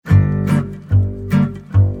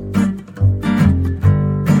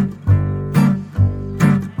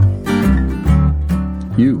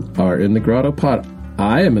in the Grotto Pod.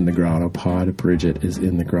 I am in the Grotto Pod. Bridget is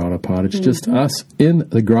in the Grotto Pod. It's just us in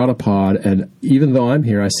the Grotto Pod. And even though I'm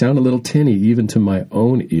here, I sound a little tinny, even to my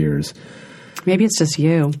own ears. Maybe it's just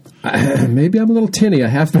you. Maybe I'm a little tinny. I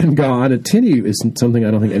have been gone. A tinny isn't something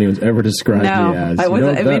I don't think anyone's ever described me as.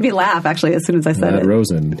 It made me laugh, actually, as soon as I said it.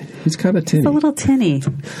 Rosen, he's kind of tinny. He's a little tinny.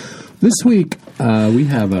 This week, we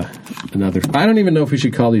have another... I don't even know if we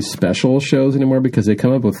should call these special shows anymore because they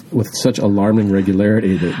come up with such alarming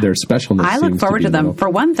regularity that their specialness I look forward to them. Low. For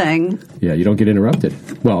one thing... Yeah, you don't get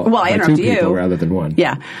interrupted. Well I interrupt two people rather than one.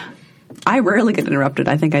 Yeah. I rarely get interrupted.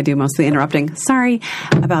 I think I do mostly interrupting. Sorry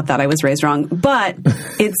about that. I was raised wrong. But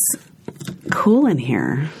it's cool in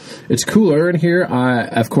here. It's cooler in here.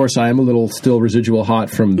 Of course, I am a little still residual hot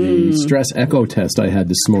from the stress echo test I had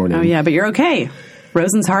this morning. Oh, yeah, but you're okay.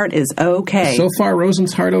 Rosen's heart is okay. So far,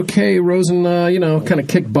 Rosen's heart okay. Rosen, kind of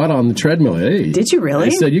kicked butt on the treadmill. Hey. Did you really? I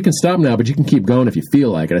said, you can stop now, but you can keep going if you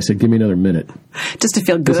feel like it. I said, give me another minute. Just to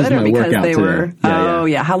feel good or because they were...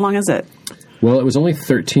 Yeah. How long is it? Well, it was only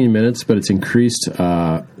 13 minutes, but it's increased.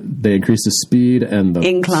 They increased the speed and the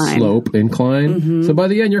slope incline. Mm-hmm. So by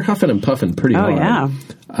the end, you're huffing and puffing pretty hard. Oh, yeah.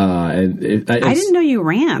 I didn't know you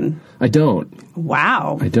ran. I don't.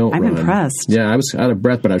 Wow. I don't I'm run. impressed. Yeah, I was out of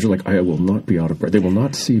breath, but I was like, I will not be out of breath. They will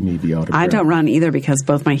not see me be out of breath. I don't run either because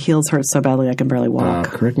both my heels hurt so badly I can barely walk.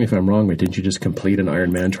 Correct me if I'm wrong, but didn't you just complete an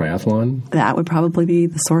Ironman triathlon? That would probably be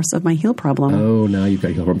the source of my heel problem. Oh, now you've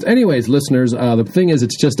got heel problems. Anyways, listeners, the thing is,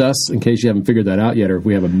 it's just us, in case you haven't figured that out yet, or if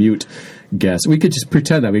we have a mute guest. We could just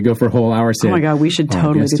pretend that we go for a whole hour saying, oh my God, we should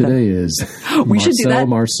totally do that. Today is we should do that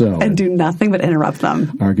Marceau. And do nothing but interrupt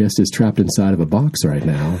them. Our guest is trapped inside of a box right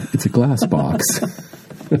now. It's a glass box.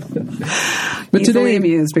 But easily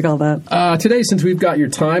amused, we call that. Today, since we've got your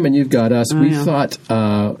time and you've got us, we thought,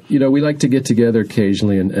 we like to get together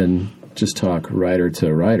occasionally and just talk writer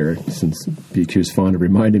to writer, since BQ's fond of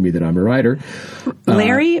reminding me that I'm a writer.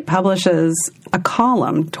 Larry publishes a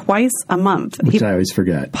column twice a month. Which I always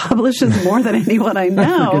forget. Publishes more than anyone I know.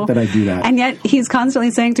 I forget that I do that. And yet he's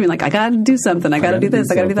constantly saying to me, like, I got to do something. I got to do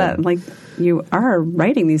this. I got to do that. I'm like, you are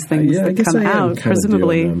writing these things that come out,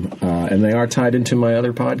 presumably. And they are tied into my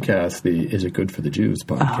other podcast, the Is It Good for the Jews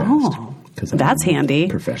podcast. Oh, that's handy.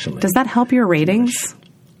 Professionally. Does that help your ratings?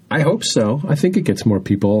 I hope so. I think it gets more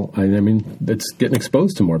people. I mean, it's getting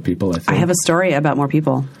exposed to more people, I think. I have a story about more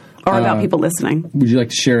people. Or about people listening. Would you like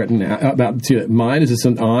to share it about mine? Is this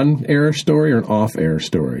an on-air story or an off-air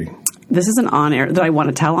story? This is an on-air. That I want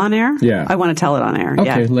to tell on air? Yeah. I want to tell it on air.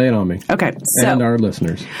 Okay, lay it on me. Okay. And our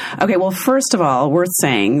listeners. Okay, well, first of all, worth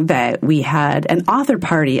saying that we had an author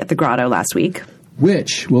party at the Grotto last week.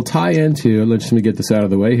 Which will tie into, let me get this out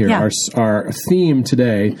of the way here, our theme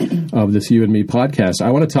today of this You and Me podcast.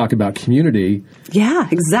 I want to talk about community. Yeah,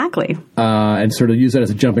 exactly. And sort of use that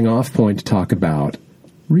as a jumping off point to talk about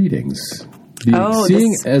readings.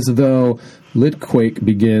 Seeing as though Litquake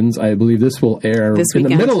begins, I believe this will air in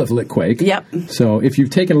the middle of Litquake. Yep. So if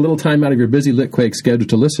you've taken a little time out of your busy Litquake schedule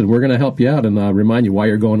to listen, we're going to help you out and remind you why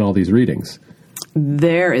you're going to all these readings.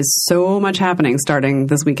 There is so much happening starting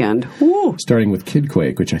this weekend. Woo. Starting with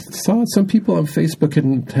Kidquake, which I saw some people on Facebook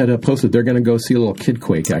had posted they're going to go see a little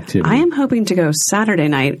Kidquake activity. I am hoping to go Saturday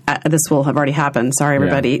night. This will have already happened. Sorry,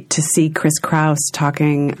 everybody. To see Chris Kraus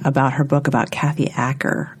talking about her book about Kathy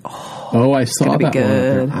Acker. Oh, I saw that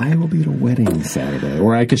good. one. I will be at a wedding Saturday.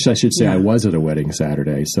 Or I guess I should say I was at a wedding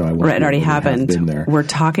Saturday. So I it already happened. Been there. We're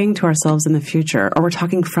talking to ourselves in the future. Or we're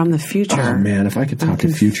talking from the future. Oh, man. If I could talk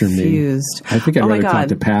to future me. I think I'd rather talk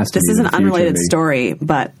to past This me is an than unrelated me. story,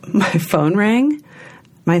 but my phone rang.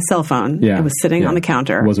 My cell phone. It was sitting on the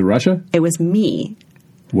counter. Was it Russia? It was me.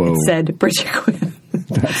 Whoa. It said Bridget Quinn.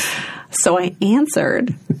 So I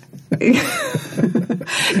answered. In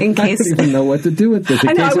case I don't even know what to do with this.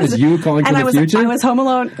 In case it was you calling from the future? I was home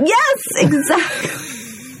alone. Yes, exactly.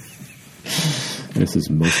 This is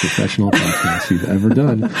the most professional podcast you've ever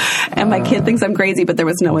done. And my kid thinks I'm crazy, but there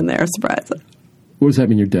was no one there. Surprise. What does that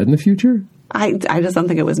mean? You're dead in the future? I just don't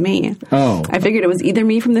think it was me. Oh. I figured it was either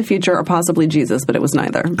me from the future or possibly Jesus, but it was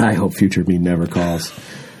neither. I hope future me never calls.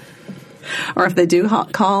 Or if they do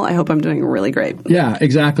call, I hope I'm doing really great. Yeah,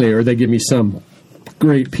 exactly. Or they give me some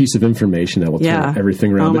great piece of information that will turn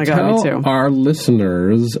everything around. Oh my God, me too. Tell our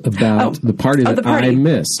listeners about the party that I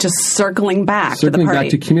missed. Just circling back to the party. Circling back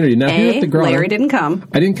to community. Now, here at the Grotto, Larry didn't come.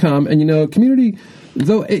 I didn't come. And, community,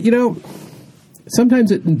 though,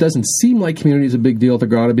 sometimes it doesn't seem like community is a big deal at the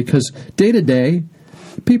Grotto because day to day,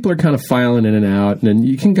 people are kind of filing in and out. And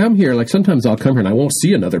you can come here. Like sometimes I'll come here and I won't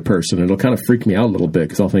see another person. It'll kind of freak me out a little bit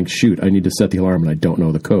because I'll think, shoot, I need to set the alarm and I don't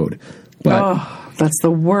know the code. But That's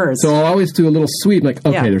the worst. So I'll always do a little sweep, like,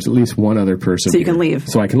 okay, Yeah. there's at least one other person So you can here. leave.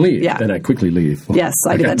 So I can leave. Yeah. And I quickly leave. Yes,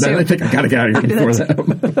 I do that too. Then I think I got to get out of here before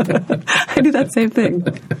them. I do that same thing.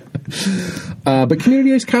 But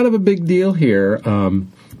community is kind of a big deal here.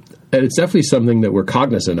 And it's definitely something that we're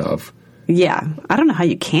cognizant of. Yeah. I don't know how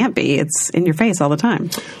you can't be. It's in your face all the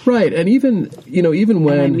time. Right. And even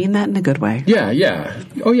when... And I mean that in a good way. Yeah.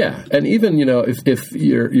 Oh, yeah. And even, if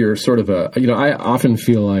you're sort of I often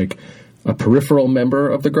feel like a peripheral member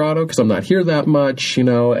of the grotto because I'm not here that much,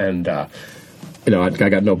 and, I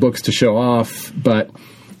got no books to show off. But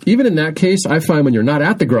even in that case, I find when you're not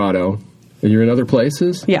at the grotto and you're in other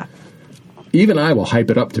places... Yeah. Even I will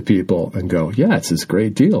hype it up to people and go, yeah, it's this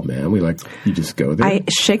great deal, man. You just go there. I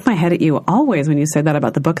shake my head at you always when you say that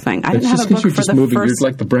about the book thing. I didn't have a book you're for just the moving, first... You're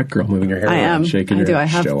like the Breck girl moving her hair around, shaking your show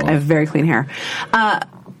off. I have very clean hair.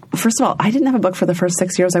 First of all, I didn't have a book for the first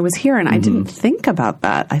 6 years I was here, and I didn't think about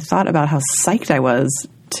that. I thought about how psyched I was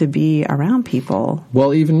to be around people.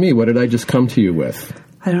 Well, even me, what did I just come to you with?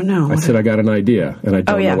 I don't know. I said I got an idea, and I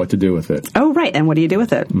don't know what to do with it. Oh, right. And what do you do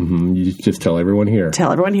with it? Mm-hmm. You just tell everyone here.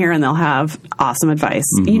 Tell everyone here, and they'll have awesome advice.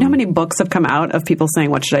 You know how many books have come out of people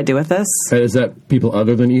saying, what should I do with this? Is that people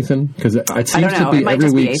other than Ethan? Because it seems to be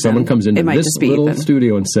every week someone comes into this little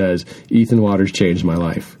studio and says, Ethan Waters changed my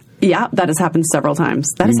life. Yeah, that has happened several times.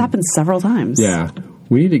 Yeah.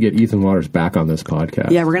 We need to get Ethan Waters back on this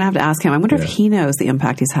podcast. Yeah, we're going to have to ask him. I wonder if he knows the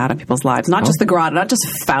impact he's had on people's lives. Not just the grotto, not just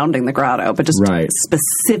founding the grotto, but just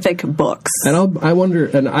specific books. And I wonder,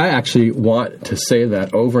 and I actually want to say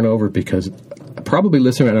that over and over because probably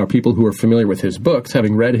listening right now are people who are familiar with his books,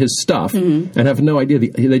 having read his stuff, and have no idea.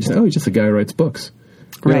 They just he's just a guy who writes books.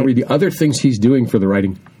 You don't read the other things he's doing for the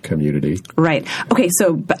writing community. Right. Okay,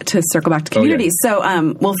 so to circle back to community. So,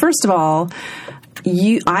 well, first of all,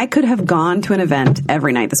 I could have gone to an event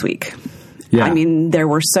every night this week. Yeah. I mean, there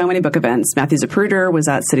were so many book events. Matthew Zapruder was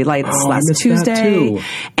at City Lights last Tuesday.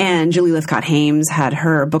 And Julie Lithcott-Hames had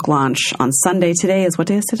her book launch on Sunday. What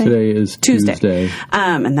day is today? Today is Tuesday.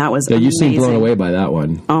 And that was amazing. You seem blown away by that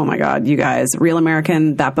one. Oh, my God, you guys. Real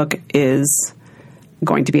American, that book is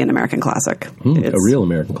going to be an American classic. A real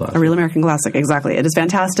American classic. A real American classic, exactly. It is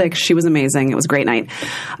fantastic. She was amazing. It was a great night.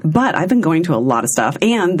 But I've been going to a lot of stuff.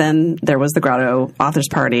 And then there was the Grotto Authors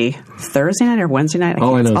Party Thursday night or Wednesday night. I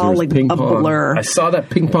know. It's all like ping a pong. blur. I saw that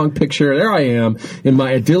ping pong picture. There I am in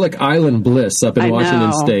my idyllic island bliss up in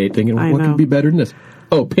Washington State thinking, what could be better than this?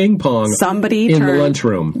 Oh, ping pong. Somebody in the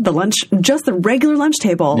lunchroom. Just the regular lunch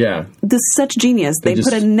table. Yeah. This is such genius. They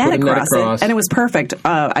put a net across it, and it was perfect.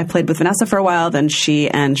 I played with Vanessa for a while, then she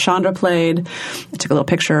and Chandra played. I took a little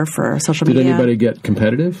picture for social media. Did anybody get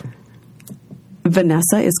competitive?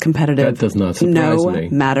 Vanessa is competitive. That does not surprise me.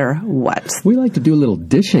 No matter what. We like to do a little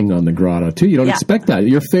dishing on the grotto, too. You don't expect that. If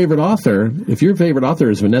your favorite author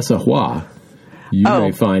is Vanessa Hua, you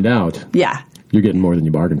may find out. Yeah. You're getting more than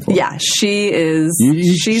you bargained for. Yeah, she is.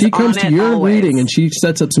 She comes to your reading and she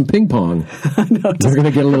sets up some ping pong. You're going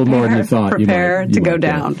to get a little more than you thought. Prepare to go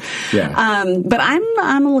down. Yeah. But I'm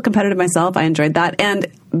a little competitive myself. I enjoyed that. And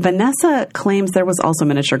Vanessa claims there was also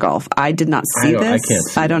miniature golf. I did not see this. I can't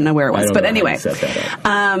see I don't know where it was. But anyway. Set that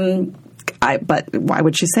up. But why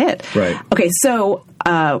would she say it? Right. Okay, so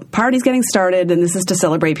party's getting started, and this is to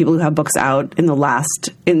celebrate people who have books out in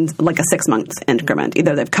like a 6-month increment.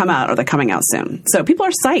 Either they've come out or they're coming out soon. So people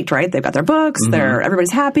are psyched, right? They've got their books.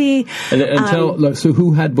 Everybody's happy. So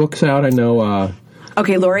who had books out? I know.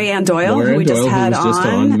 Okay, Lori Ann Doyle, who we just had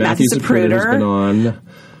on. Matthew Zapruder has been on.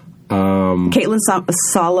 Caitlin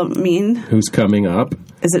Salamine, who's coming up.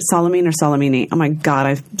 Is it Salamine or Salamini? Oh my God,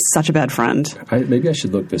 I'm such a bad friend. Maybe I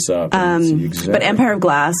should look this up. And see exactly. But Empire of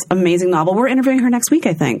Glass, amazing novel. We're interviewing her next week,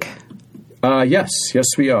 I think. Yes,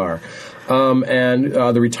 we are. And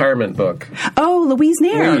the retirement book. Oh, Louise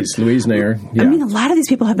Nair. Louise Nair. Yeah. I mean, a lot of these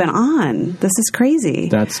people have been on. This is crazy.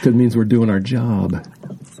 That's good. Means we're doing our job.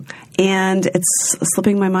 And it's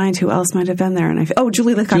slipping my mind who else might have been there. And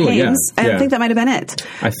Julie Lithcott-Hames. I think that might have been it.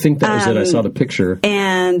 I think that was it. I saw the picture.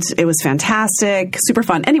 And it was fantastic. Super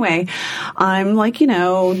fun. Anyway, I'm like,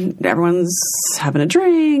 everyone's having a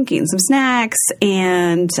drink, eating some snacks,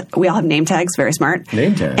 and we all have name tags. Very smart.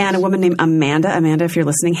 Name tags. And a woman named Amanda, if you're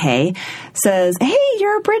listening, hey, says, hey,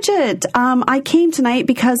 you're Bridget. I came tonight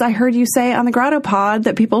because I heard you say on the Grotto Pod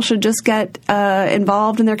that people should just get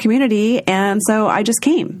involved in their community, and so I just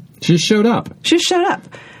came. She showed up. She's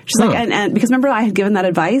like, and because remember I had given that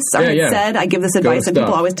advice? I had said I give this advice and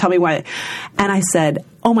people always tell me why. And I said,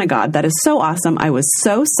 oh my God, that is so awesome. I was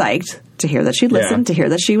so psyched to hear that she'd listened, to hear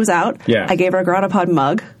that she was out. Yeah. I gave her a Grotto Pod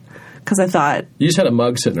mug because I thought. You just had a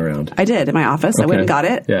mug sitting around. I did in my office. Okay. I went and got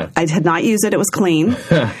it. Yeah. I had not used it. It was clean.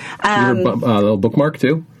 A little bookmark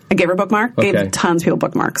too? I gave her a bookmark. Okay. Gave tons of people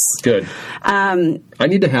bookmarks. Good. I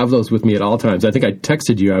need to have those with me at all times. I think I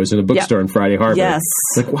texted you. I was in a bookstore in Friday Harbor. Yes.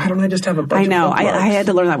 Like, why don't I just have a bunch I know. of bookmarks? I had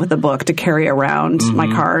to learn that with the book to carry around my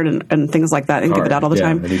card and things like that and give it out all the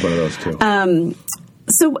time. I need one of those too.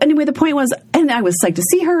 So anyway, the point was, and I was psyched to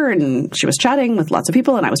see her, and she was chatting with lots of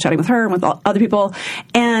people, and I was chatting with her and with other people.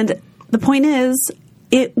 And the point is,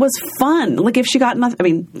 it was fun. Like, if she got enough, I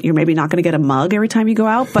mean, you're maybe not going to get a mug every time you go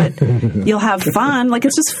out, but you'll have fun. Like,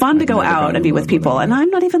 it's just fun to go out and be with people. And I'm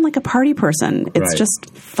not even like a party person. It's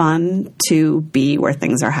just fun to be where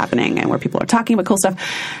things are happening and where people are talking about cool stuff.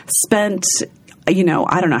 Spent, you know,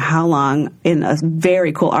 I don't know how long in a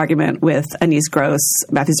very cool argument with Anise Gross,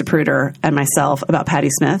 Matthew Zapruder, and myself about Patti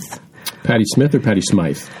Smith. Patti Smith or Patti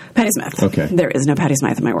Smythe? Patti Smith. Okay. There is no Patti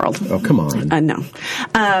Smythe in my world. Oh, come on. No.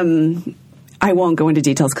 I won't go into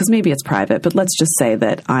details because maybe it's private, but let's just say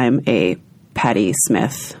that I'm a Patti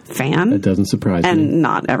Smith fan. That doesn't surprise me. And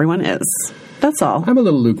not everyone is. That's all. I'm a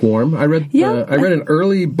little lukewarm. I read an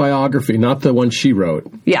early biography, not the one she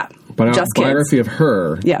wrote. Yeah. But Just a biography Kids. of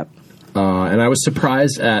her. Yeah. And I was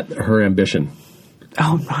surprised at her ambition.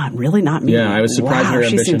 Oh, not really? Not me. Yeah, I was surprised at her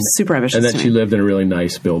ambition. She seems super ambitious. And that she lived in a really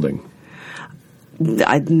nice building.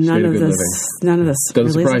 None of this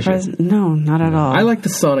Doesn't really surprise you? No, not at all. I like the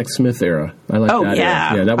Sonic Smith era. I like that era.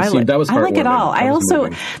 Yeah, that was I like it all. I also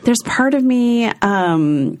moving. there's part of me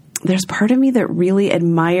that really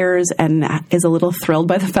admires and is a little thrilled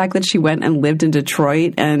by the fact that she went and lived in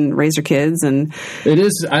Detroit and raised her kids and it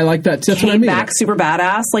is. I like that. That's came what I mean. back super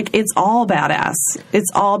badass. Like, it's all badass.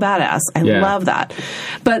 It's all badass. I love that.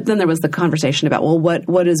 But then there was the conversation about, well,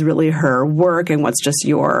 what is really her work and what's just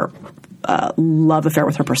your love affair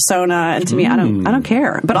with her persona, and to me, I don't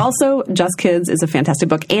care. But also, Just Kids is a fantastic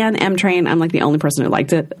book, and M Train. I'm like the only person who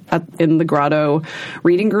liked it in the Grotto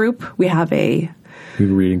reading group. We have a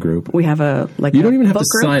reading group. We have a like. You don't even have to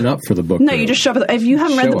group. Sign up for the book. No, group. you just show up. If you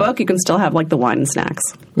haven't read the book, up. you can still have like the wine and snacks.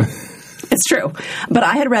 It's true. But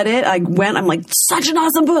I had read it. I went. I'm like, such an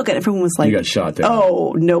awesome book, and everyone was like, you got shot down.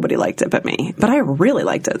 Oh, nobody liked it but me. But I really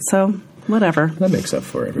liked it. So whatever. That makes up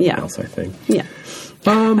for everything else, I think. Yeah.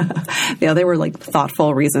 They were like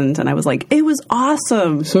thoughtful, reasoned, and I was like, it was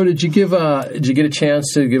awesome. So did you get a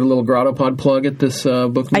chance to give a little Grotto Pod plug at this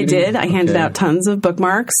book meeting? I did. I handed out tons of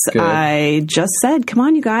bookmarks. Good. I just said, come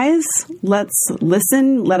on, you guys, let's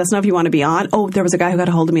listen. Let us know if you want to be on. Oh, there was a guy who got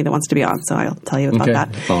a hold of me that wants to be on, so I'll tell you about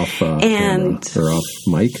that. Off camera, or off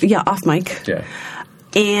mic? Yeah, off mic. Yeah.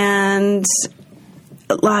 And,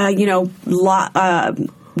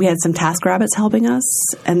 we had some TaskRabbits helping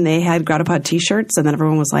us, and they had GrottoPod T-shirts, and then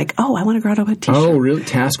everyone was like, "Oh, I want a GrottoPod T-shirt." Oh, really?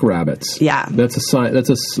 TaskRabbits. Yeah, that's a service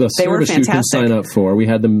you can sign up for. We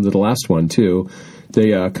had them the last one too.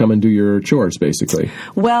 They come and do your chores, basically.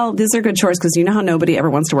 Well, these are good chores because you know how nobody ever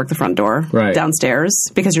wants to work the front door downstairs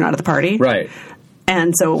because you're not at the party, right?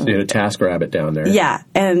 And so you had a TaskRabbit down there. Yeah,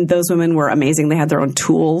 and those women were amazing. They had their own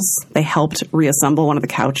tools. They helped reassemble one of the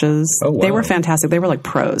couches. Oh, wow. They were fantastic. They were like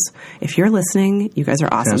pros. If you're listening, you guys are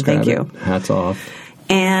awesome. Thank you. Hats off.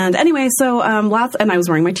 And anyway, so and I was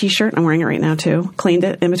wearing my T-shirt. I'm wearing it right now too. Cleaned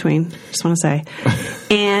it in between. Just want to say.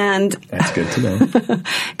 And that's good to know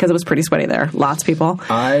because it was pretty sweaty there. Lots of people.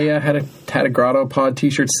 I had a Grotto Pod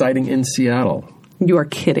T-shirt sighting in Seattle. You are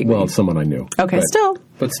kidding me. Well, someone I knew. Okay,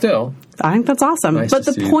 but still. I think that's awesome. Nice but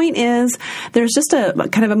the point is, there's just a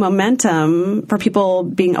kind of a momentum for people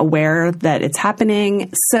being aware that it's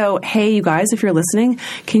happening. So, hey, you guys, if you're listening,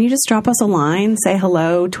 can you just drop us a line, say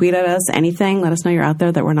hello, tweet at us, anything. Let us know you're out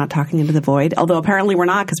there, that we're not talking into the void. Although apparently we're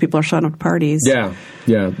not because people are showing up to parties. Yeah,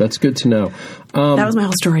 that's good to know. That was my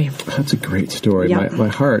whole story. That's a great story. Yep. My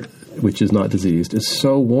heart, which is not diseased, is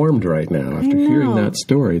so warmed right now after hearing that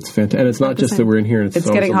story. It's fantastic. And it's not just that we're in here and it's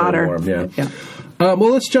getting hotter. Warm. Yeah.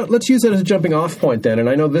 Well, let's use it as a jumping off point then. And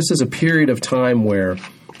I know this is a period of time where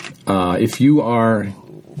if you are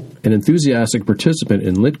an enthusiastic participant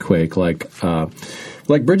in Litquake,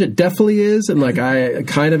 like Bridget definitely is, and like I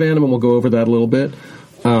kind of am, and we'll go over that a little bit.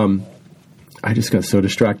 I just got so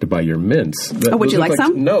distracted by your mints. Would you like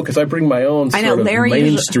some? No, because I bring my own sort of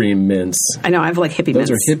mainstream mints. I know, I have like hippie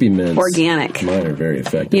mints. Those are hippie mints. Organic. Mine are very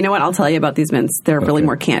effective. You know what? I'll tell you about these mints. They're really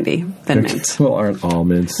more candy than mint. Well, aren't all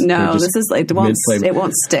mints? No, this is like, it won't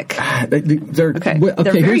stick. They're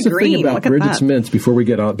here's the thing about Bridget's mints before we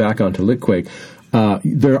get back onto Litquake.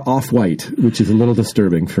 They're off-white, which is a little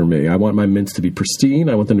disturbing for me. I want my mints to be pristine.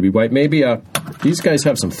 I want them to be white. Maybe these guys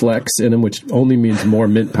have some flex in them, which only means more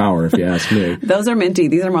mint power, if you ask me. Those are minty.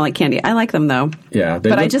 These are more like candy. I like them, though. Yeah.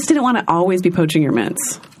 But I just didn't want to always be poaching your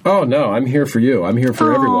mints. Oh, no. I'm here for you. I'm here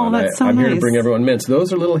for everyone. That's so I'm nice. here to bring everyone mints.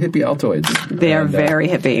 Those are little hippie Altoids. They are very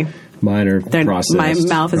hippie. minor process. My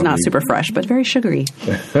mouth is not super fresh, but very sugary.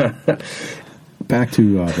 Back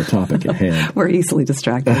to the topic at hand. We're easily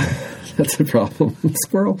distracted. That's the problem,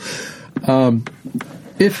 squirrel.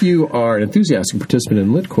 If you are an enthusiastic participant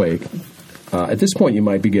in Litquake, at this point you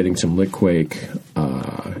might be getting some Litquake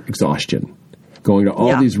exhaustion, going to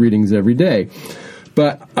all these readings every day.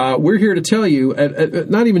 But we're here to tell you,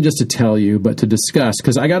 not even just to tell you, but to discuss,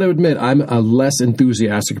 because I got to admit, I'm a less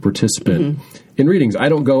enthusiastic participant in readings. I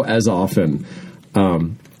don't go as often.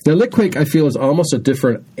 Now, Litquake, I feel, is almost a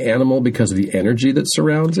different animal because of the energy that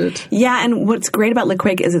surrounds it. Yeah, and what's great about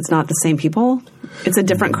Litquake is it's not the same people. It's a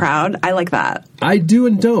different crowd. I like that. I do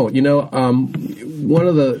and don't. You know, one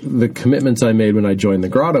of the commitments I made when I joined the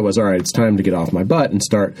Grotto was, all right, it's time to get off my butt and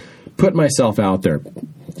start putting myself out there.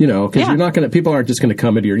 You know, because you're not going to, people aren't just going to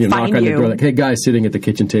come into your, knock on your door like, hey, guy sitting at the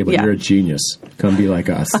kitchen table, you're a genius. Come be like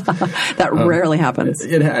us. That rarely happens.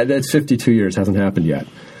 It's 52 years, hasn't happened yet.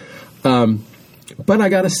 But I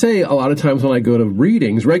got to say, a lot of times when I go to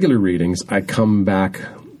readings, regular readings, I come back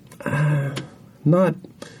not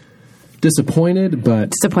disappointed,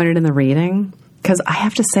 but... Disappointed in the reading? Because I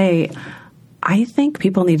have to say, I think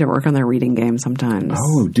people need to work on their reading game sometimes.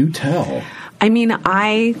 Oh, do tell. I mean,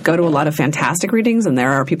 I go to a lot of fantastic readings, and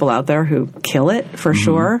there are people out there who kill it, for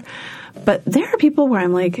sure. But there are people where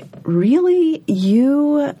I'm like, really?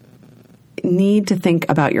 You need to think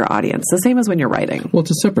about your audience. The same as when you're writing. Well,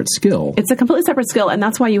 it's a separate skill. It's a completely separate skill, and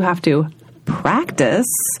that's why you have to practice,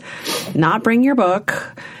 not bring your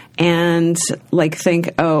book and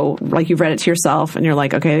think, you've read it to yourself and you're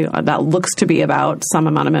like, okay, that looks to be about some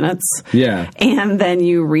amount of minutes. Yeah. And then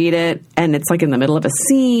you read it and it's in the middle of a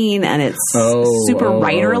scene and it's super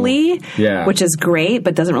writerly, which is great,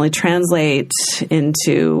 but doesn't really translate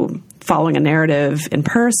into following a narrative in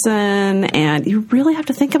person, and you really have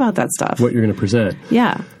to think about that stuff. What you're going to present.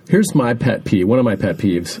 Yeah. Here's my pet peeve, one of my pet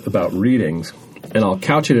peeves about readings, and I'll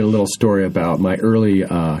couch it in a little story about my early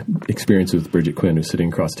experience with Bridget Quinn, who's sitting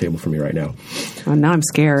across the table from me right now. Oh, now I'm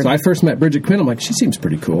scared. So I first met Bridget Quinn. I'm like, she seems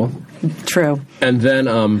pretty cool. True. And then,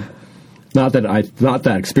 not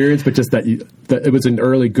that experience, but just that it was an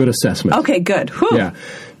early good assessment. Okay, good. Whew. Yeah.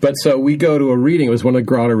 But so we go to a reading. It was one of the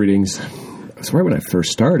Grotto readings. It was right when I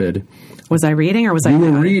first started. Was I reading or was I... You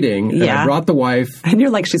were reading, and I brought the wife. And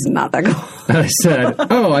you're like, she's not that cool. And I said,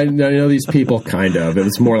 I know these people, kind of. It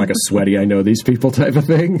was more like a sweaty, I know these people type of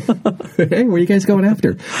thing. Hey, where are you guys going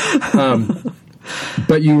after?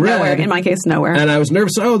 But you read... Nowhere. In my case, nowhere. And I was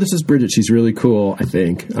nervous. Oh, this is Bridget. She's really cool, I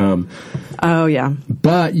think. Oh, yeah.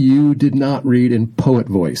 But you did not read in poet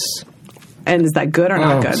voice. And is that good or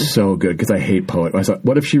not good? So good, because I hate poet. I thought,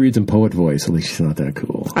 what if she reads in poet voice? At least she's not that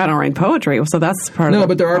cool. I don't read poetry, so that's part of the No,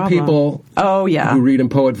 but there are people who read in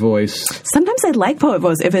poet voice. Sometimes I like poet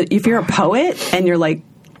voice. If you're a poet and you're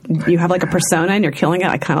you have a persona and you're killing it,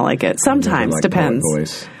 I kind of like it. Sometimes. Depends. Poet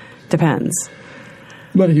voice. Depends.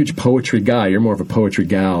 I'm not a huge poetry guy. You're more of a poetry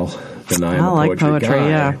gal than I am a poetry guy.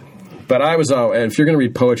 Yeah. But I was, and if you're going to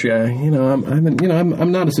read poetry,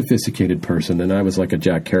 I'm not a sophisticated person, and I was like a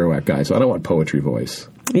Jack Kerouac guy, so I don't want poetry voice.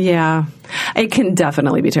 Yeah, it can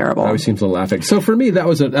definitely be terrible. It always seems a little laughing. So for me, that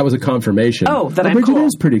was a confirmation. Oh, that I'm Bridget cool.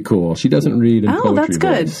 is pretty cool. She doesn't read in poetry that's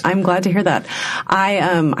good. voice. I'm glad to hear that.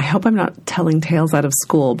 I hope I'm not telling tales out of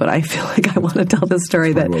school, but I feel like I want to tell this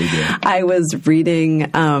story that I was reading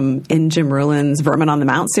in Jim Rulin's Vermin on the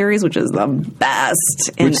Mount series, which is the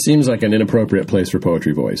best. Which seems like an inappropriate place for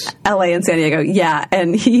poetry voice. LA and San Diego, yeah.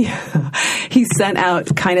 And he sent out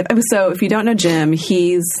so if you don't know Jim,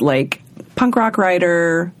 he's punk rock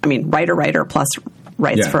writer. I mean, writer plus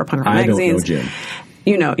writes for punk rock magazines. I don't know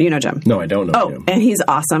Jim. You know Jim. No, I don't know Jim. And he's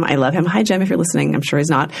awesome. I love him. Hi, Jim, if you're listening. I'm sure he's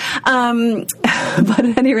not. But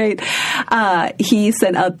at any rate, he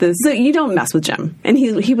sent out this. So you don't mess with Jim. And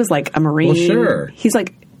he was like a Marine. Well, sure. He's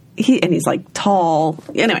he's tall.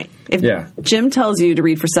 Anyway, if Jim tells you to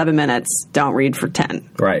read for 7 minutes, don't read for 10.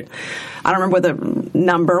 Right. I don't remember what the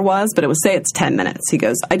number was, but say it's 10 minutes. He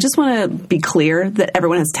goes, I just want to be clear that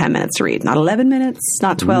everyone has 10 minutes to read. Not 11 minutes,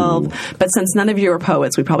 not 12. Ooh. But since none of you are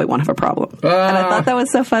poets, we probably won't have a problem. And I thought that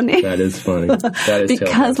was so funny. That is funny. That is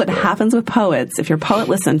because what happens with poets, if you're a poet,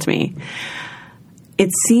 listen to me,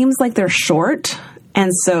 it seems like they're short,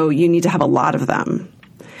 and so you need to have a lot of them.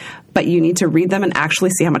 But you need to read them and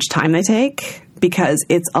actually see how much time they take, because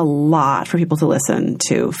it's a lot for people to listen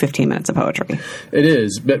to 15 minutes of poetry. It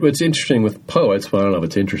is. But what's interesting with poets, well, I don't know if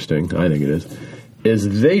it's interesting, I think it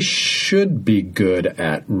is they should be good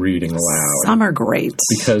at reading aloud. Some are great.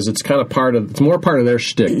 Because it's more part of their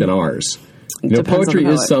shtick than ours. Poetry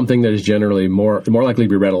is something that is generally more likely to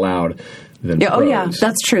be read aloud. than prose. Oh, yeah,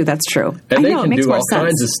 that's true. That's true. And they know, can do all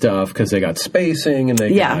kinds of stuff because they got spacing and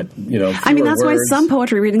they got, I mean, that's words. why some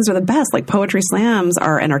poetry readings are the best. Like poetry slams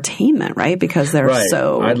are entertainment, right? Because they're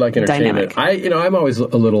so I'd like entertainment. dynamic. I'm always a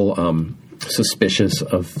little suspicious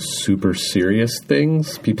of super serious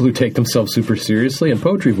things. People who take themselves super seriously, and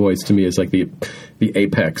poetry voice to me is like the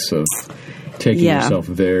apex of taking yourself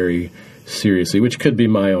very seriously, which could be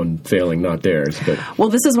my own failing, not theirs. But well,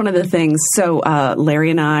 this is one of the things. So Larry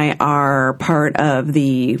and I are part of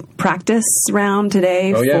the practice round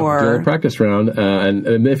today. The practice round.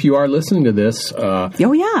 And if you are listening to this,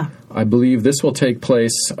 I believe this will take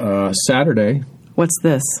place Saturday. What's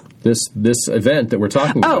this? This event that we're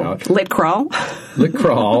talking about. Lit Crawl. Lit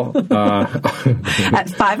Crawl. At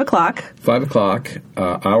 5 o'clock. 5 o'clock,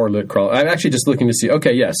 our Lit Crawl. I'm actually just looking to see,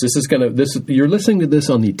 okay, yes, you're listening to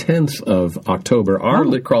this on the 10th of October. Our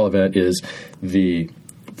Lit Crawl event is the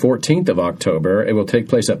 14th of October. It will take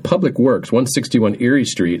place at Public Works, 161 Erie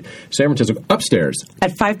Street, San Francisco, upstairs.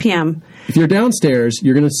 At 5 p.m. If you're downstairs,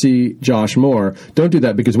 you're going to see Josh Moore. Don't do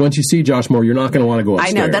that, because once you see Josh Moore, you're not going to want to go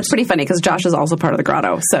upstairs. I know. That's pretty funny, because Josh is also part of the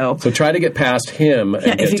grotto. So try to get past him and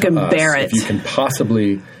get if you can bear it. If you can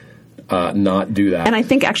possibly not do that. And I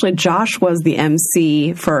think actually Josh was the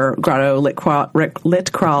MC for Grotto Lit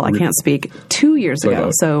Crawl. I can't speak 2 years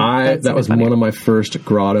ago. So that was one of my first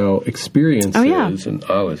Grotto experiences. Oh yeah, and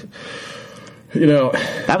I was,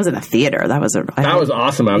 that was in a theater. That was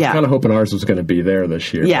awesome. I was kind of hoping ours was going to be there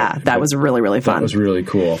this year. Yeah, that was really, really fun. That was really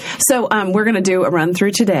cool. So we're going to do a run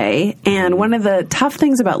through today, and one of the tough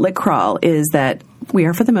things about Lit Crawl is that we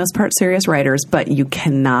are, for the most part, serious writers, but you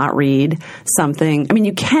cannot read something. I mean,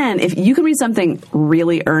 you can read something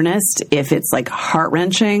really earnest if it's like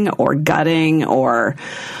heart-wrenching or gutting,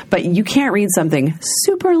 but you can't read something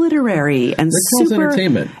super literary and super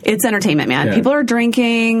entertainment. It's entertainment, man. Yeah. People are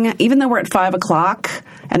drinking, even though we're at 5 o'clock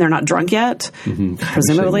and they're not drunk yet. Mm-hmm.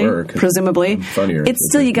 Presumably, it's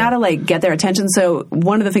still, you got to get their attention. So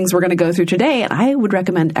one of the things we're going to go through today, and I would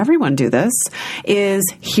recommend everyone do this, is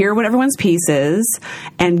hear what everyone's piece is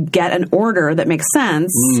and get an order that makes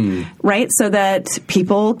sense, right? So that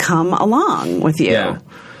people come along with you. Yeah.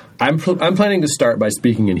 I'm planning to start by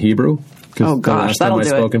speaking in Hebrew. Oh gosh, that'll do it. Last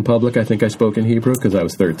time I spoke in public, I think I spoke in Hebrew because I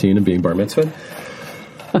was 13 and being bar mitzvahed.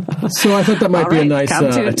 So I thought that might be a nice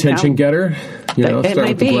attention getter. Start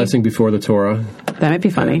with the blessing before the Torah. That might be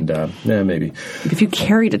funny. And, maybe. If you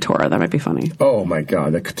carried a Torah, that might be funny. Oh, my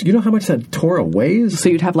God. Do you know how much that Torah weighs? So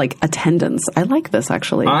you'd have, attendants. I like this,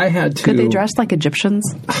 actually. I had to... Could they dress like Egyptians?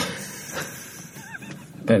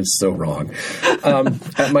 That is so wrong.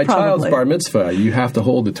 At my child's bar mitzvah, you have to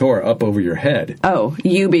hold the Torah up over your head. Oh,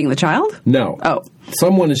 you being the child? No. Oh.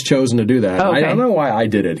 Someone has chosen to do that. Oh, okay. I don't know why I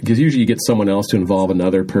did it, because usually you get someone else to involve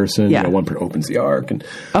another person. Yeah. One person opens the ark.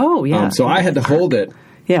 So I had to hold it.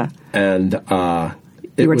 Yeah. And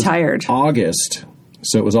you were tired. August,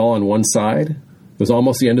 so it was all on one side. It was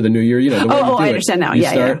almost the end of the new year. The way I understand now. You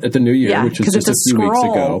start at the new year, which was just a few weeks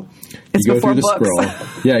ago. It's you go through the books.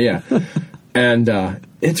 scroll. Yeah. And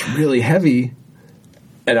it's really heavy.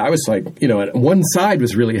 And I was and one side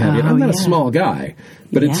was really heavy. I'm not a small guy,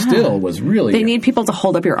 but it still was really... They need people to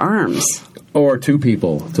hold up your arms. Or two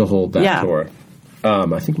people to hold that Torah.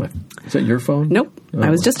 I think is that your phone? Nope. Oh. I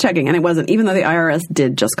was just checking, and it wasn't, even though the IRS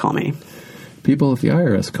did just call me. People, if the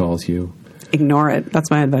IRS calls you... Ignore it.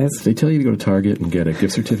 That's my advice. If they tell you to go to Target and get a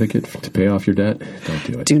gift certificate to pay off your debt, don't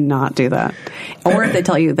do it. Do not do that. Or if they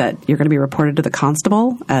tell you that you're going to be reported to the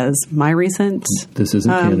constable, as my recent... This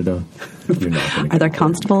isn't Canada. You're not going to. Are there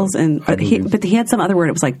constables? But he had some other word.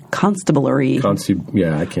 It was like constabulary.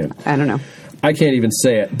 I can't. I don't know. I can't even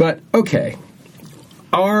say it. But, okay.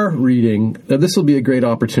 Our reading... this will be a great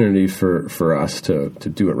opportunity for us to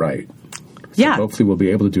do it right. So hopefully we'll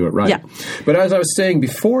be able to do it right. Yeah. But as I was saying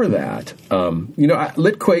before that,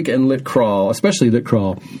 Litquake and Lit Crawl, especially Lit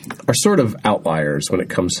Crawl, are sort of outliers when it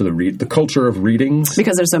comes to the culture of readings.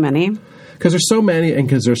 Because there's so many? Because there's so many, and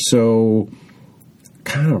because they're so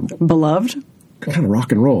kind of... beloved? Kind of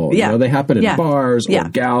rock and roll. Yeah. They happen in bars or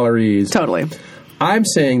galleries. Totally. I'm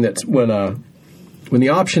saying that when the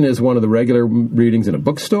option is one of the regular readings in a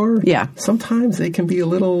bookstore, sometimes they can be a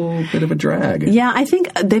little bit of a drag. Yeah, I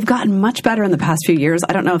think they've gotten much better in the past few years.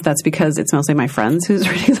 I don't know if that's because it's mostly my friends whose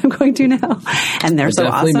readings I'm going to now, and they're so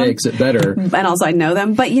awesome. It definitely makes it better. And also I know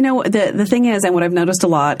them. But, the thing is, and what I've noticed a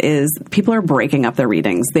lot is people are breaking up their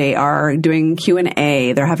readings. They are doing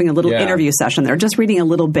Q&A. They're having a little interview session. They're just reading a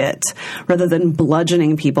little bit rather than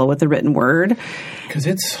bludgeoning people with the written word. Because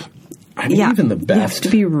it's... even the best. You have to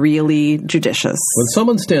be really judicious. When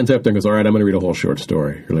someone stands up there and goes, all right, I'm going to read a whole short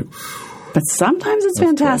story, you're like, But sometimes it's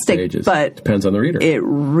fantastic. But depends on the reader. It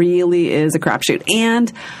really is a crapshoot.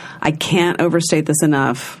 And I can't overstate this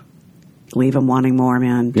enough. Leave them wanting more,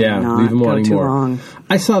 man. Do not leave them wanting more. Long.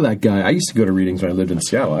 I saw that guy. I used to go to readings when I lived in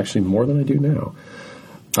Seattle, actually more than I do now.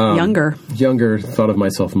 Younger, thought of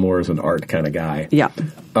myself more as an art kind of guy. Yeah.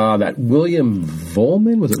 That William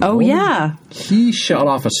Volman, was it Volman? Yeah. He shot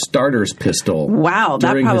off a starter's pistol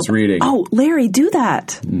during his reading. Oh, Larry, do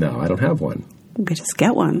that. No, I don't have one. We could just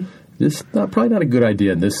get one. This probably not a good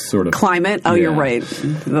idea in this sort of... Climate? Oh, you're right.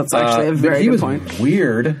 That's actually a very good point. He was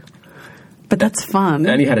weird. But that's fun.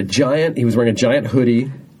 And he was wearing a giant hoodie.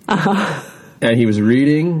 Uh-huh. And he was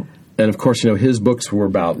reading... And, of course, his books were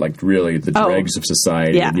about, like, really the dregs of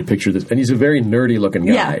society. Yeah. And you picture this. And he's a very nerdy-looking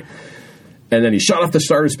guy. Yeah. And then he shot off the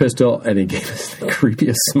starter's pistol, and he gave us the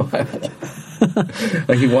creepiest smile.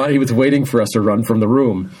 Like he was waiting for us to run from the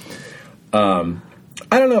room. I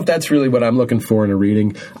don't know if that's really what I'm looking for in a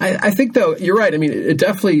reading. I think, though, you're right. I mean, it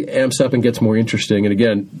definitely amps up and gets more interesting. And,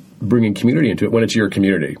 again, bringing community into it when it's your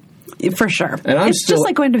community. For sure. And it's just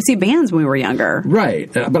like going to see bands when we were younger.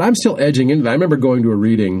 Right. But I'm still edging into that. I remember going to a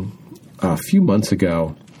reading a few months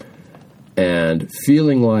ago and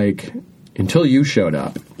feeling like, until you showed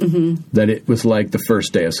up, that it was like the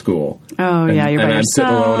first day of school. Oh, yeah, you're by yourself. And I'm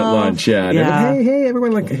sitting alone at lunch, And hey,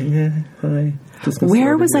 everyone, like, hi.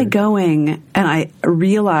 Where was I going? And I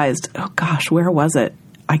realized, oh, gosh, where was it?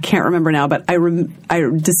 I can't remember now, but I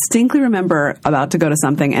distinctly remember about to go to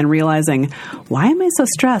something and realizing, why am I so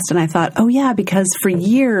stressed? And I thought, oh yeah, because for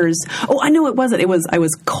years, I know it wasn't. I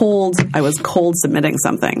was cold submitting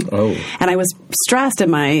something. Oh. And I was stressed in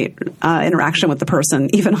my interaction with the person,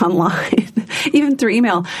 even online, even through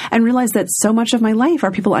email, and realized that so much of my life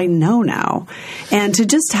are people I know now. And to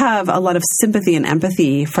just have a lot of sympathy and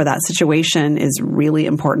empathy for that situation is really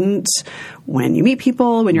important when you meet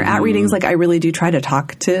people, when you're at readings. Like, I really do try to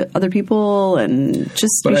talk to other people and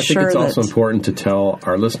just but be I think sure it's also important to tell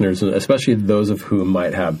our listeners, especially those of whom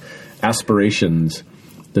might have aspirations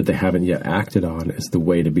that they haven't yet acted on, is the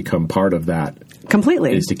way to become part of that.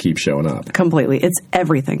 Completely. Is to keep showing up. Completely. It's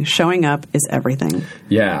everything. Showing up is everything.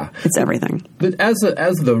 Yeah. It's everything. But as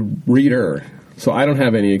the reader, so I don't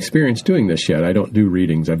have any experience doing this yet. I don't do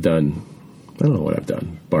readings. I don't know what I've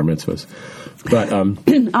done. Bar mitzvahs. But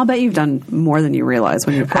I'll bet you've done more than you realize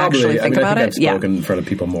when you actually think about it. I've spoken in front of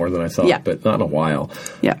people more than I thought, but not in a while.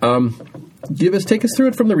 Yeah. Take us through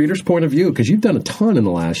it from the reader's point of view, because you've done a ton in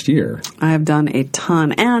the last year. I have done a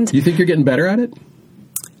ton, and you think you're getting better at it?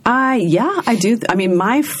 Yeah, I do. I mean,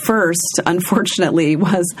 my first, unfortunately,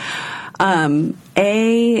 was in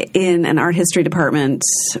an art history department.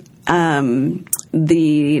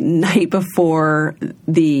 The night before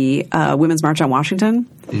the Women's March on Washington.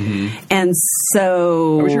 Mm-hmm. And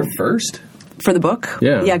so... That was your first? For the book?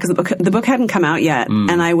 Yeah. Yeah, because the book hadn't come out yet.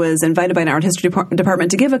 And I was invited by an art history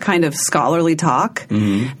department to give a kind of scholarly talk.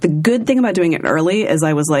 Mm-hmm. The good thing about doing it early is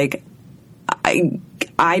I was like,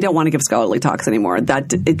 I don't want to give scholarly talks anymore.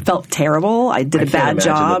 It felt terrible. I did a bad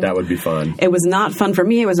job. That would be fun. It was not fun for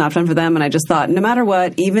me. It was not fun for them. And I just thought, no matter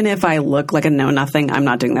what, even if I look like a know-nothing, I'm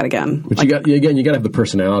not doing that again. But you got to have the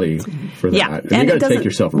personality for that. Yeah. And you got to take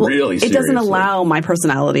yourself really seriously. It doesn't allow my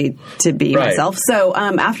personality to be myself. So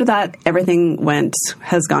after that, everything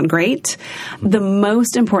has gone great. The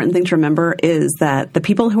most important thing to remember is that the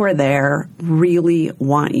people who are there really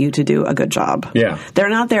want you to do a good job. Yeah. They're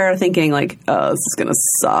not there thinking like, oh, this is going to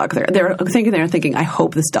suck. They're thinking, I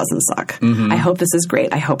hope this doesn't suck. Mm-hmm. I hope this is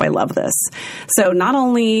great. I hope I love this. So not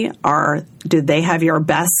only do they have your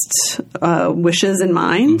best wishes in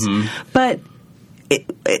mind, but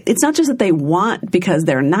it's not just that they want because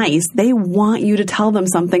they're nice. They want you to tell them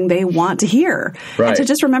something they want to hear. Right. And to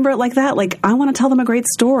just remember it like that. Like, I want to tell them a great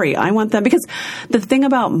story. I want them, because the thing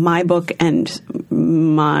about my book and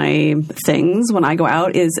my things when I go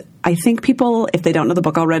out is I think people, if they don't know the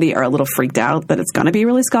book already, are a little freaked out that it's going to be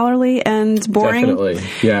really scholarly and boring. Definitely,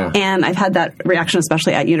 yeah. And I've had that reaction,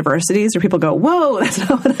 especially at universities, where people go, whoa, that's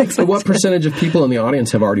not what I expected. So what percentage of people in the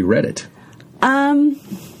audience have already read it?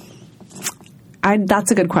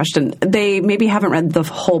 That's a good question. They maybe haven't read the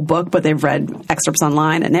whole book, but they've read excerpts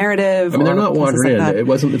online, a narrative. I mean, they're not wandering in.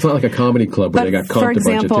 It's not like a comedy club where they got comped a bunch of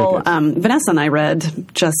tickets. For example, Vanessa and I read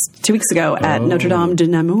just 2 weeks ago at Notre Dame de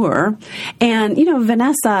Namur. And,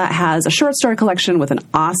 Vanessa has a short story collection with an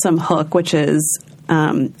awesome hook, which is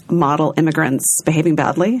model immigrants behaving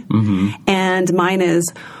badly. Mm-hmm. And mine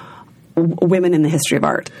is women in the history of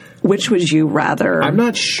art. which would you rather I'm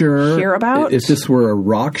not sure hear about? If this were a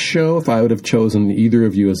rock show, if I would have chosen either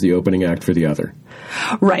of you as the opening act for the other.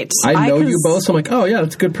 Right. I know you both, so I'm like, oh, yeah,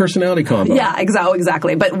 that's a good personality combo. Yeah,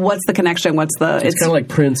 exactly. But what's the connection? It's kind of like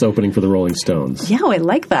Prince opening for the Rolling Stones. Yeah, I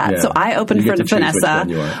like that. Yeah. So I opened for Vanessa,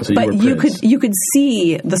 but you could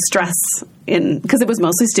see the stress because it was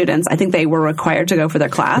mostly students. I think they were required to go for their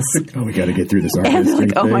class. Oh, we got to get through this art and they're like,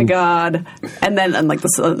 thing. oh my God. And then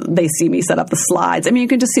they see me set up the slides. I mean, you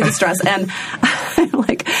can just see the stress. And I'm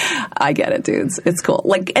like, I get it, dudes. It's cool.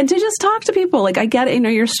 Like, and to just talk to people. Like, I get it.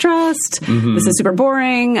 You're stressed. Mm-hmm. This is super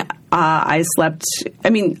boring. I slept. I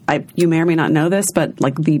mean, you may or may not know this, but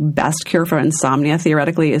like the best cure for insomnia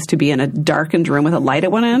theoretically is to be in a darkened room with a light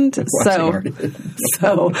at one end.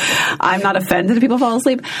 So I'm not offended if people fall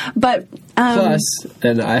asleep. But plus,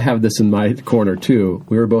 and I have this in my corner too.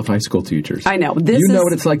 We were both high school teachers. I know. You know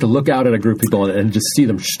what it's like to look out at a group of people and just see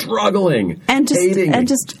them struggling, and hating, and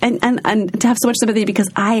to have so much sympathy because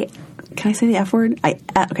can I say the F word? I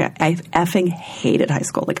effing hated high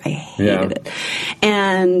school. Like, I hated it.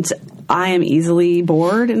 And I am easily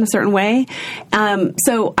bored in a certain way.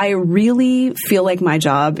 So I really feel like my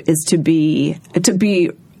job is to be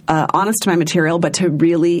honest to my material, but to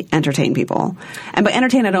really entertain people. And by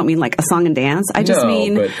entertain, I don't mean like a song and dance. I just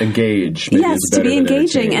mean... but engage. Yes, to be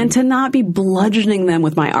engaging and to not be bludgeoning them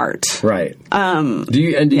with my art. Right. Do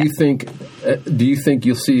you think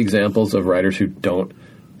you'll see examples of writers who don't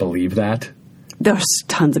believe that? There's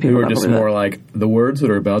tons of people who are just more like, the words that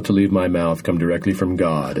are about to leave my mouth come directly from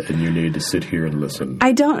God, and you need to sit here and listen.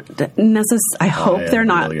 I don't necessarily. I hope they're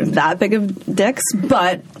not that big of dicks,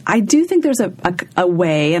 but I do think there's a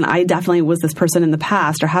way, and I definitely was this person in the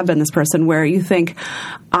past, or have been this person, where you think,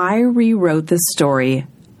 I rewrote this story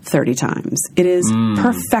 30 times. It is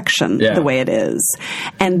perfection the way it is.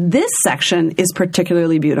 And this section is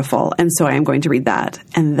particularly beautiful, and so I am going to read that.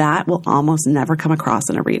 And that will almost never come across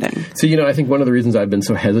in a reading. So, I think one of the reasons I've been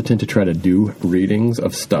so hesitant to try to do readings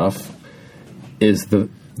of stuff is the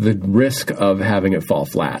risk of having it fall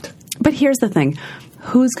flat. But here's the thing.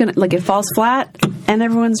 Who's going to, like, it falls flat, and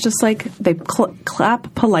everyone's just like, they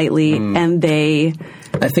clap politely, and they...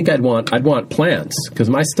 I think I'd want plants, because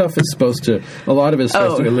my stuff is a lot of it is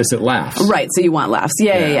supposed to elicit laughs. Right, so you want laughs.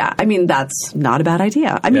 Yeah. I mean, that's not a bad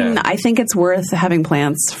idea. I mean, I think it's worth having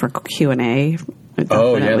plants for Q&A.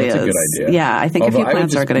 Oh, yeah, that's a good idea. Yeah, I think a few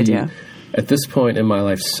plants are a good idea. At this point in my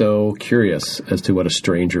life, so curious as to what a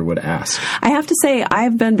stranger would ask. I have to say,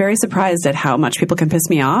 I've been very surprised at how much people can piss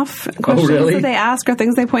me off. Questions that they ask or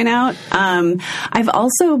things they point out. I've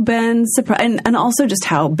also been surprised, and also just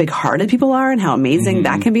how big-hearted people are and how amazing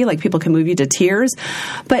that can be. Like, people can move you to tears.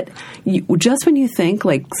 But just when you think,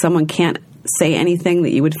 like, someone can't say anything that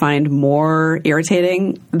you would find more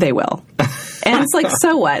irritating, they will. And it's like,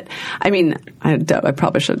 so what? I mean, I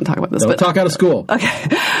probably shouldn't talk about this. But talk out of school. Okay.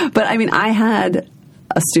 But I mean, I had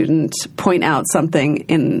a student point out something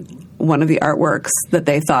in one of the artworks that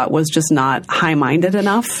they thought was just not high-minded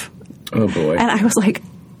enough. Oh, boy. And I was like,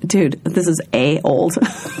 dude, this is old. So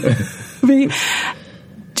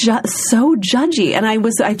judgy, and I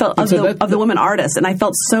felt of the women artists, and I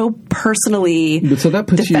felt so personally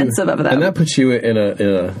defensive of them. And that puts you in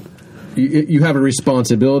a you have a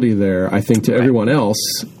responsibility there, I think, to everyone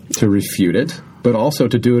else to refute it, but also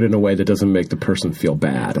to do it in a way that doesn't make the person feel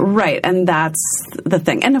bad. Right, and that's the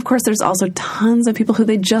thing. And of course, there's also tons of people who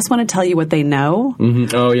they just want to tell you what they know.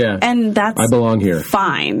 Mm-hmm. Oh, yeah. And that's I belong here.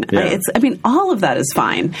 Fine. Yeah. All of that is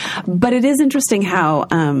fine. But it is interesting how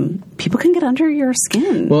people can get under your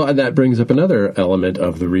skin. Well, and that brings up another element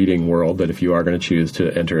of the reading world that if you are going to choose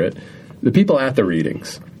to enter it, the people at the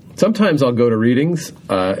readings. Sometimes I'll go to readings.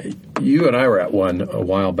 You and I were at one a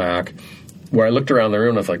while back where I looked around the room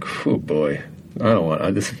and I was like, oh, boy. I don't want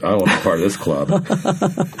to be part of this club.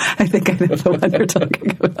 I think I know the one you're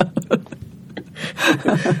talking about.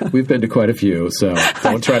 We've been to quite a few, so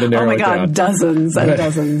don't try to narrow it down. Oh my God, dozens and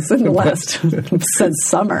dozens in the last since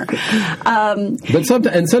summer. But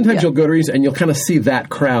sometimes you'll go to readings and you'll kind of see that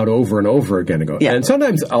crowd over and over again. And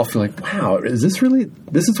sometimes I'll feel like, wow, this is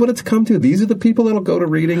what it's come to? These are the people that'll go to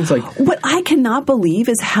readings? Like, what I cannot believe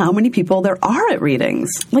is how many people there are at readings.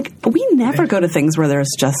 Like, we never go to things where there's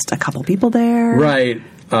just a couple people there. Right.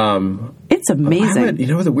 It's amazing.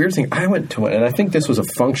 The weird thing, I went to one, and I think this was a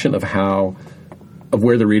function of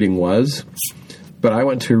where the reading was, but I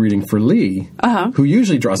went to a reading for Lee, who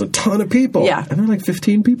usually draws a ton of people. Yeah. And there were like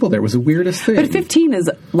 15 people there. It was the weirdest thing. But 15 is,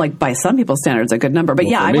 like, by some people's standards, a good number. But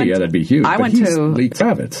for me, that'd be huge. I went to Lee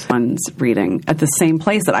Kravitz. One's reading at the same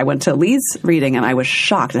place that I went to Lee's reading, and I was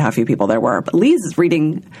shocked at how few people there were. But Lee's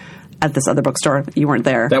reading at this other bookstore. You weren't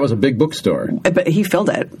there. That was a big bookstore. But he filled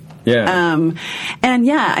it. Yeah. And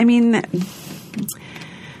yeah, I mean,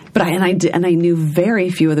 but I knew very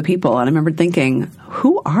few of the people, and I remember thinking,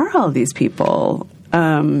 who are all these people?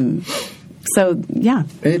 So yeah,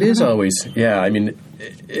 it is always I mean,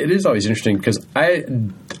 it is always interesting because I,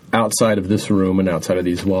 outside of this room and outside of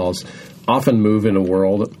these walls, often move in a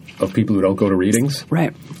world of people who don't go to readings.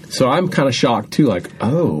 Right. So I'm kind of shocked too. Like,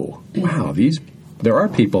 oh wow, there are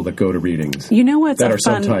people that go to readings. You know what's that are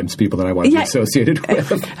fun, sometimes people that I want to be associated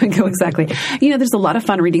with. Exactly. You know, there's a lot of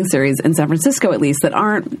fun reading series in San Francisco, at least, that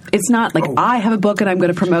aren't. It's not like I have a book and I'm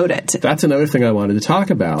going to promote it. That's another thing I wanted to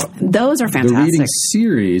talk about. Those are fantastic. The reading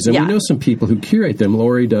series, and we know some people who curate them.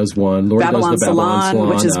 Lori does one. Lori Babylon does the Babylon Salon,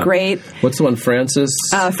 which is great. What's the one? Francis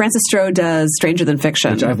Stroh does Stranger Than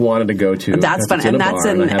Fiction, which I've wanted to go to. That's fun, and that's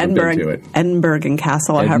in Edinburgh and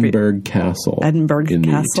Castle. Edinburgh Castle in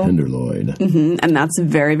the Tenderloin. Mm-hmm. And that's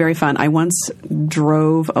very, very fun. I once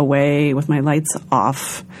drove away with my lights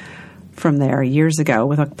off from there years ago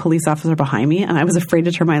with a police officer behind me, and I was afraid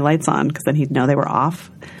to turn my lights on because then he'd know they were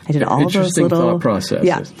off. I did all of those little thought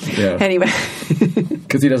processes. Yeah. Anyway,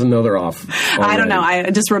 because he doesn't know they're off already. I don't know.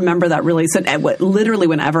 I just remember that really. So literally,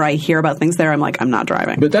 whenever I hear about things there, I'm like, I'm not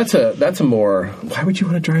driving. But that's a more. Why would you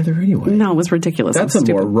want to drive there anyway? No, it was ridiculous. That's a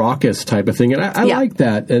more raucous type of thing, and I like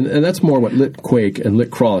that, and that's more what Litquake and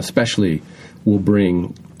Litcrawl especially will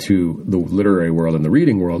bring to the literary world and the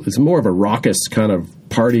reading world. Is more of a raucous kind of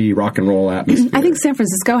party rock and roll atmosphere. I think San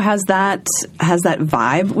Francisco has that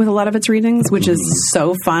vibe with a lot of its readings, which is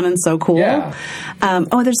so fun and so cool. Yeah.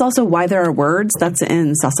 There's also Why There Are Words. That's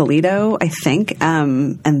in Sausalito, I think,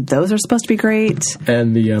 and those are supposed to be great.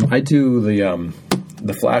 And I do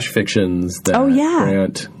the flash fictions that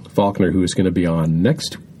Grant Faulkner, who is going to be on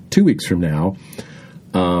next 2 weeks from now.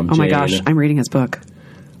 Oh my gosh, I'm reading his book.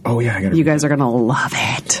 Oh yeah, you guys are going to love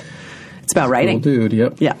it. It's about writing. Cool dude.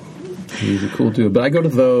 Yep. Yeah. He's a cool dude. But I go to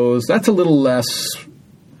those. That's a little less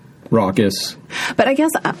raucous. But I guess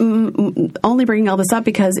only bringing all this up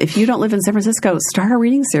because if you don't live in San Francisco, start a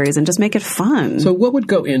reading series and just make it fun. So what would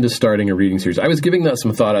go into starting a reading series? I was giving that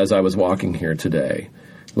some thought as I was walking here today.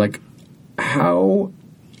 Like, how...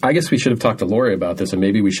 I guess we should have talked to Lori about this, and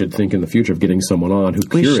maybe we should think in the future of getting someone on who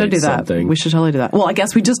curates should do that. Something. We should totally do that. Well, I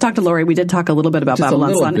guess we just talked to Lori. We did talk a little bit about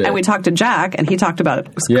Babylon Salon, and we talked to Jack, and he talked about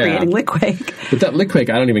creating Litquake. But that Litquake,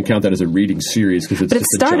 I don't even count that as a reading series because it's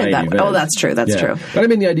just a giant event. Oh, that's true. That's true. But I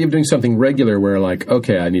mean the idea of doing something regular where, like,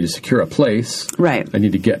 okay, I need to secure a place. Right. I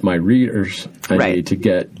need to get my readers. I need to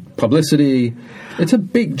get publicity. It's a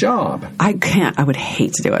big job. I can't. I would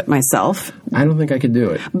hate to do it myself. I don't think I could do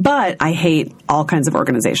it. But I hate all kinds of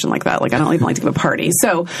organization like that. Like, I don't even like to give a party.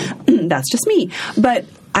 So that's just me. But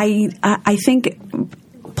I think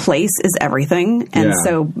place is everything. And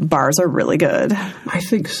so bars are really good. I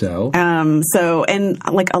think so. And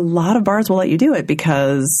like a lot of bars will let you do it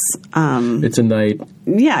because it's a night.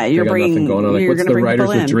 Yeah, you're bringing. Going on. Like, what's the Writers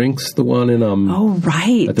with Drinks? The one in oh,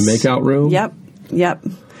 right, at the Makeout Room. Yep.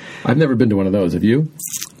 I've never been to one of those. Have you?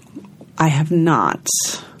 I have not.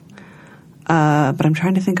 But I'm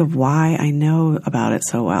trying to think of why I know about it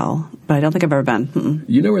so well. But I don't think I've ever been. Mm-mm.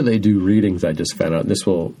 You know where they do readings, I just found out, and this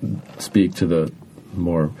will speak to the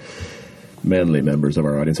more manly members of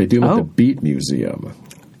our audience. They do them at the Beat Museum.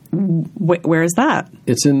 Where is that?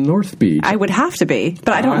 It's in North Beach. I would have to be,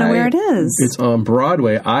 but I don't know where it is. It's on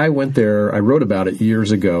Broadway. I went there. I wrote about it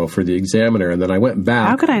years ago for the Examiner, and then I went back.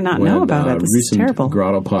 How could I not know about it? This is terrible. Recent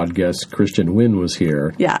Grotto Pod guest Christian Wynn was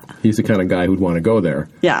here. Yeah. He's the kind of guy who'd want to go there.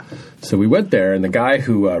 Yeah. So we went there, and the guy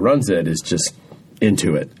who runs it is just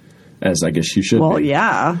into it, as I guess you should be. Well,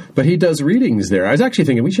 yeah. But he does readings there. I was actually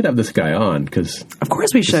thinking we should have this guy on, because... Of course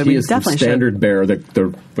we should. He we is definitely the standard bearer,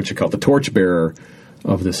 the what you call the torch bearer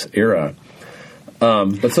of this era.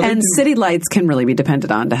 City Lights can really be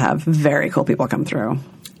depended on to have very cool people come through.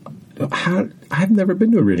 I've never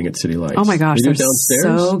been to a reading at City Lights. Oh my gosh, they're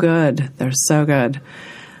so good. They're so good.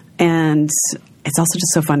 And it's also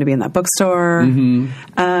just so fun to be in that bookstore.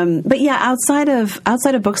 Mm-hmm. But yeah, outside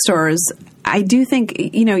of bookstores, I do think,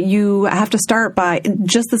 you have to start by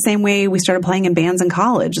just the same way we started playing in bands in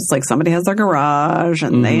college. It's like somebody has their garage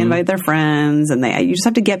and they invite their friends and you just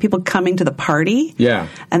have to get people coming to the party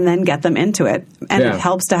and then get them into it. And it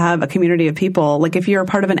helps to have a community of people. Like if you're a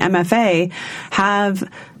part of an MFA, have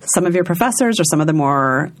some of your professors or some of the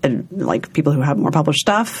more, like people who have more published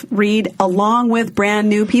stuff, read along with brand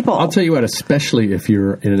new people. I'll tell you what, especially if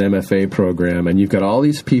you're in an MFA program and you've got all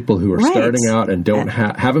these people who are starting out and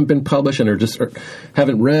haven't been published and or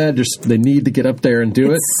haven't read, they need to get up there and do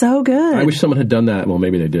it. It's so good. I wish someone had done that. Well,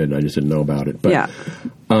 maybe they did, and I just didn't know about it. But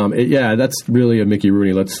That's really a Mickey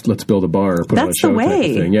Rooney. Let's build a bar or put on a show type of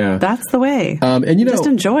thing. Yeah, that's the way. And just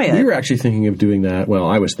enjoy it. We were actually thinking of doing that. Well,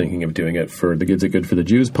 I was thinking of doing it for the Kids That Good for the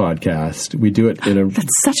Jews podcast. We do it in a.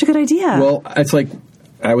 That's such a good idea. Well, it's like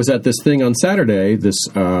I was at this thing on Saturday, this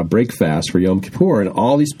break fast for Yom Kippur, and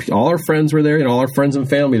all our friends were there, and all our friends and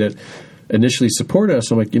family that initially supported us.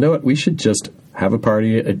 I'm like, you know what? We should just have a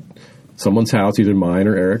party at someone's house, either mine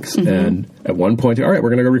or Eric's, and at one point, all right, we're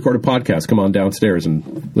going to go record a podcast. Come on downstairs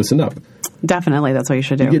and listen up. Definitely, that's what you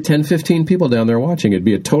should do. You get 10, 15 people down there watching. It'd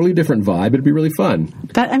be a totally different vibe. It'd be really fun.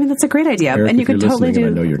 That's a great idea. Eric, and you if could you're totally do.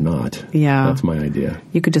 And I know you're not. Yeah, that's my idea.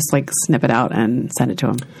 You could just snip it out and send it to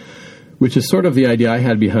him. Which is sort of the idea I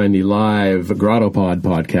had behind the live Grotto Pod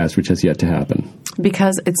podcast, which has yet to happen.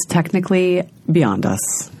 Because it's technically beyond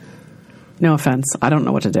us. No offense. I don't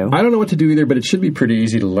know what to do. I don't know what to do either, but it should be pretty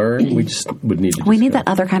easy to learn. We just would need to. We need that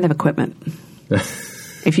other kind of equipment.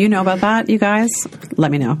 If you know about that, you guys, let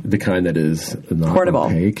me know. The kind that is not portable,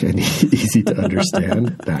 opaque, and easy to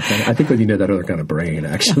understand. That kind of, I think we need that other kind of brain,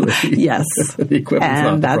 actually. Yes. The equipment's and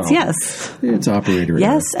not the that's problem. Yes. It's operator.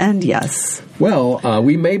 Yes, and yes. Well,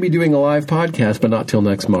 we may be doing a live podcast, but not till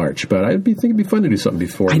next March. But I think it'd be fun to do something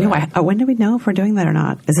before. I know. When do we know if we're doing that or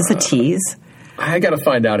not? Is this a tease? I got to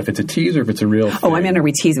find out if it's a tease or if it's a real thing. Oh, I mean, are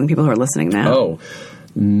we teasing people who are listening now? Oh,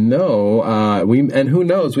 no. And who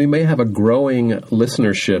knows? We may have a growing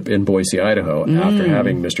listenership in Boise, Idaho, after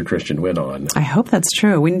having Mr. Christian Wynn on. I hope that's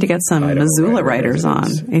true. We need to get some Missoula writers on.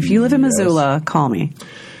 If you live in Missoula, call me.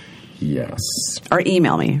 Yes. Or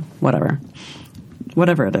email me. Whatever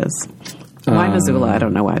it is. Why Missoula? I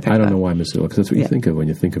don't know why I picked that. I don't know why Missoula, because that's what you think of when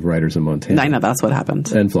you think of writers in Montana. I know, that's what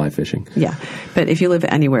happens. And fly fishing. Yeah. But if you live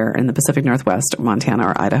anywhere in the Pacific Northwest, Montana,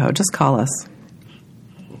 or Idaho, just call us.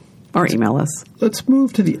 Or email us. Let's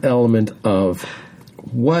move to the element of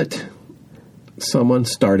what someone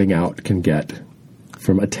starting out can get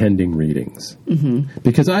from attending readings. Mm-hmm.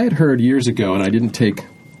 Because I had heard years ago, and I didn't take...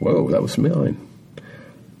 Whoa, that was mine.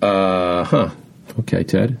 Okay,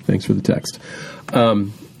 Ted. Thanks for the text.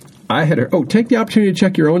 I had heard... Oh, take the opportunity to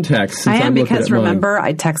check your own text. I am, because remember,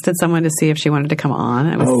 I texted someone to see if she wanted to come on.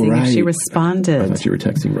 I was seeing if she responded. I thought you were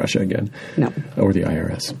texting Russia again. No. Or the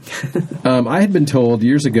IRS. I had been told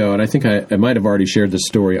years ago, and I think I might have already shared this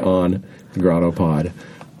story on the Grotto Pod,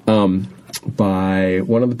 by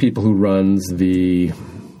one of the people who runs the...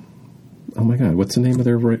 Oh, my God. What's the name of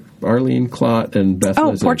their... Arlene Klott and Beth...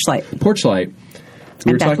 Oh, Porchlight. Porchlight.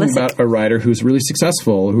 We were talking about a writer who's really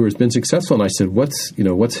successful, who has been successful, and I said,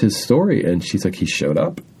 "What's his story?" And she's like, "He showed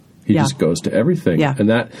up. He just goes to everything, and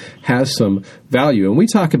that has some value." And we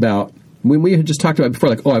talk about when we had just talked about before,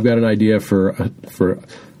 like, "Oh, I've got an idea for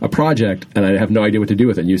a project, and I have no idea what to do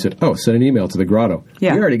with it." And you said, "Oh, send an email to the Grotto."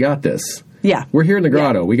 Yeah. We already got this. Yeah, we're here in the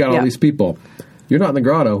Grotto. We got all these people. You're not in the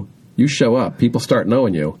Grotto. You show up. People start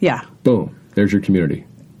knowing you. Yeah. Boom. There's your community.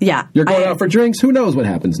 Yeah. You're going out for drinks. Who knows what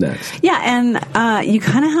happens next? Yeah, and you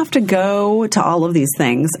kind of have to go to all of these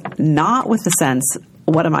things, not with the sense,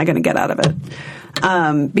 what am I going to get out of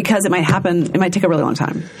it? Because it might happen, it might take a really long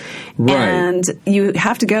time. Right. And you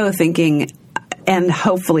have to go thinking, and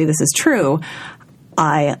hopefully this is true,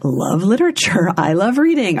 I love literature. I love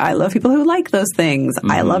reading. I love people who like those things. Mm-hmm.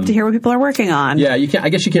 I love to hear what people are working on. Yeah, I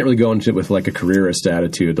guess you can't really go into it with like a careerist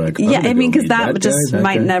attitude. Like, because that just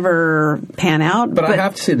might never pan out. But I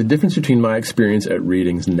have to say the difference between my experience at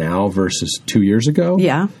readings now versus 2 years ago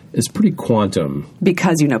is pretty quantum.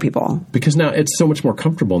 Because you know people. Because now it's so much more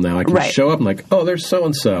comcomfortable now. I can show up and like, oh, there's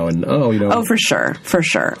so-and-so. And Oh, for sure. For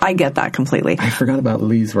sure. I get that completely. I forgot about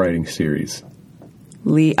Lee's writing series.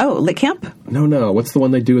 Litquake? No. What's the one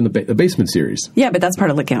they do in the basement series? Yeah, but that's part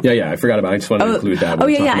of Litquake. Yeah. I forgot about it. I just wanted to include that.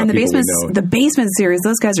 And the basement series,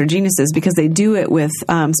 those guys are geniuses because they do it with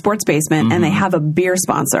Sports Basement, and they have a beer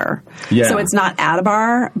sponsor. Yeah. So it's not at a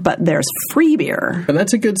bar, but there's free beer. And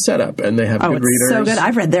that's a good setup, and they have good readers. So good.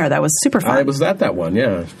 I've read there. That was super fun. I was at that one,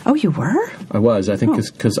 yeah. Oh, you were? I was, I think,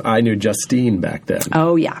 because I knew Justine back then.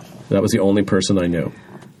 Oh, yeah. That was the only person I knew.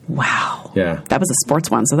 Wow. Yeah. That was a sports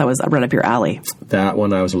one, so that was right up your alley. That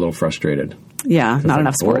one, I was a little frustrated. Yeah, not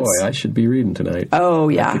enough sports. Boy, I should be reading tonight. Oh,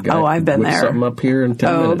 yeah. I've been there. Something up here in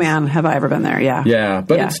 10 minutes. Oh, man, have I ever been there, yeah. Yeah,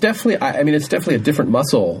 but it's definitely, it's definitely a different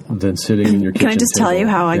muscle than sitting in your kitchen Can I just tell you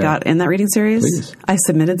how I got in that reading series? Please. I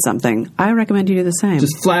submitted something. I recommend you do the same.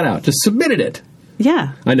 Just flat out. Just submitted it.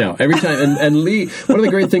 Yeah. I know. Every time. And Lee, one of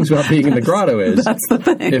the great things about being in the grotto is that's the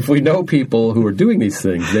thing. If we know people who are doing these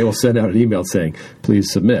things, they will send out an email saying,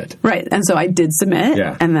 please submit. Right. And so I did submit,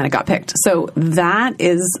 and then it got picked. So that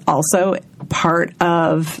is also part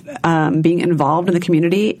of being involved in the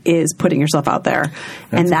community, is putting yourself out there.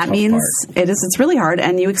 And that means it's really hard,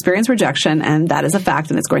 and you experience rejection, and that is a fact,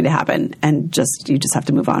 and it's going to happen. And you just have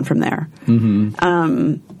to move on from there.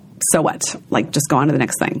 Mm-hmm. So what? Like, just go on to the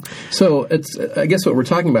next thing. So I guess what we're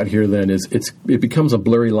talking about here then is it becomes a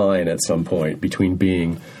blurry line at some point between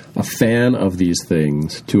being a fan of these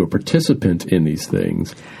things to a participant in these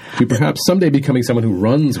things to perhaps someday becoming someone who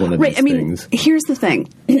runs one of these things. Here's the thing.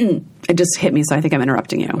 It just hit me, so I think I'm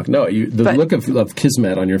interrupting you. No, the look of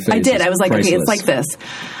kismet on your face. I did. I was like, priceless. Okay, it's like this.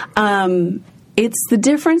 It's the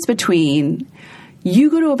difference between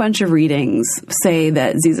you go to a bunch of readings, say,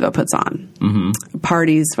 that Zizova puts on,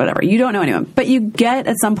 parties, whatever. You don't know anyone. But you get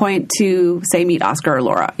at some point to, say, meet Oscar or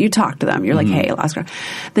Laura. You talk to them. You're like, hey, Oscar.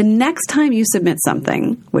 The next time you submit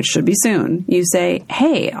something, which should be soon, you say,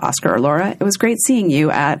 hey, Oscar or Laura, it was great seeing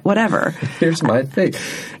you at whatever. Here's my thing.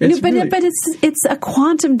 But it's a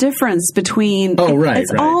quantum difference between... Oh, right.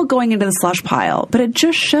 It's all going into the slush pile. But it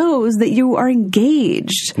just shows that you are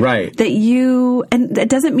engaged. Right. And it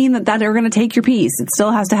doesn't mean that they're going to take your piece. It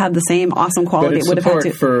still has to have the same awesome quality it would have had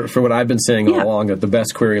to. For what I've been saying all along, that the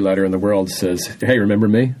best query letter in the world says, hey, remember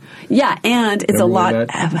me? Yeah, and it's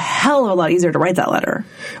a hell of a lot easier to write that letter.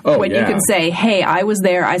 When you can say, hey, I was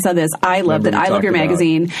there, I saw this, I loved it, I love your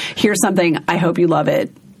magazine, here's something, I hope you love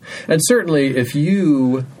it. And certainly if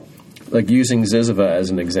you, like using Zizova as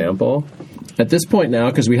an example, at this point now,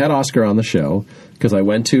 because we had Oscar on the show, because I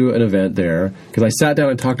went to an event there, because I sat down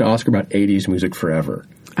and talked to Oscar about 80s music forever.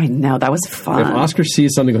 I know, that was fun. If Oscar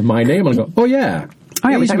sees something with my name, I'll go, oh, yeah.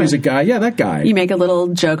 80s music guy, yeah, that guy. You make a little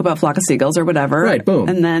joke about Flock of Seagulls or whatever. Right, boom.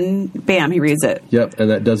 And then, bam, he reads it. Yep, and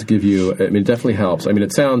that does give you, it definitely helps.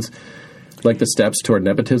 It sounds like the steps toward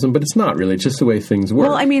nepotism, but it's not really. It's just the way things work.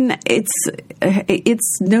 Well,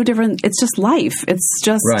 it's no different. It's just life. It's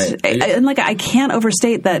just, and I can't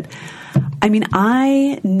overstate that.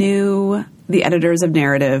 I knew the editors of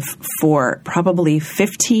Narrative for probably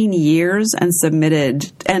 15 years and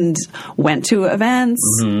submitted and went to events,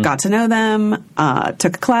 got to know them,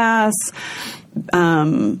 took a class,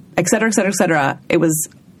 et cetera, et cetera, et cetera.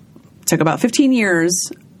 Took about 15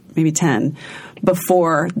 years, maybe 10,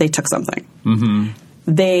 before they took something. Mm-hmm.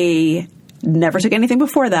 They never took anything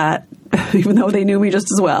before that, even though they knew me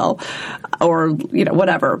just as well, or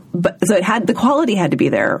whatever. But so the quality had to be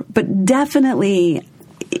there, but definitely.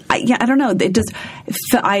 I don't know.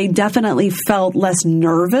 I definitely felt less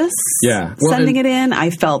nervous sending it in. I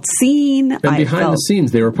felt seen. And behind the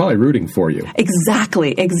scenes, they were probably rooting for you.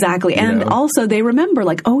 Exactly. And also they remember,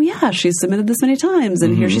 like, oh, yeah, she's submitted this many times,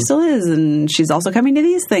 and here she still is, and she's also coming to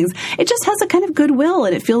these things. It just has a kind of goodwill,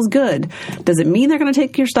 and it feels good. Does it mean they're going to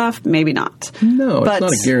take your stuff? Maybe not. No, it's not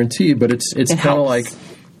a guarantee, but it's kind of like...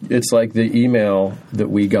 It's like the email that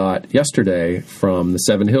we got yesterday from the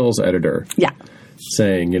Seven Hills editor. Yeah.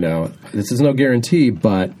 Saying, this is no guarantee,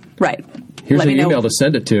 but here's an email to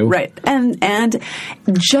send it to. Right. And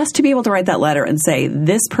just to be able to write that letter and say,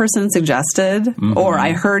 this person suggested, or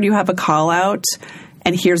I heard you have a call out,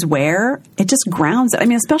 and here's where, it just grounds it.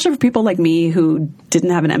 Especially for people like me who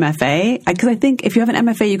didn't have an MFA, because I think if you have an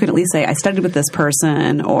MFA, you can at least say, I studied with this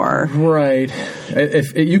person, or... Right.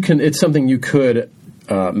 If you can, it's something you could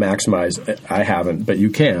maximize. I haven't, but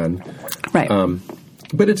you can. Right.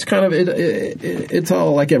 But it's kind of it's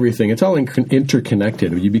all like everything. It's all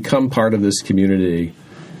interconnected. You become part of this community.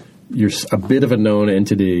 You're a bit of a known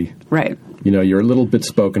entity. Right. You're a little bit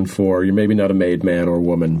spoken for. You're maybe not a made man or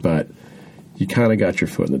woman, but you kind of got your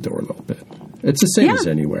foot in the door a little bit. It's the same as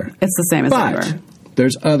anywhere. It's the same as anywhere.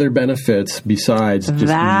 There's other benefits besides just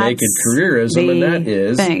naked careerism, and that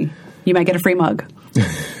is... thing. You might get a free mug.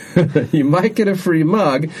 You might get a free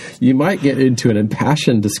mug. You might get into an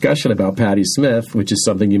impassioned discussion about Patti Smith, which is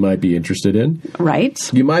something you might be interested in. Right.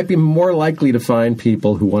 You might be more likely to find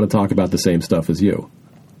people who want to talk about the same stuff as you.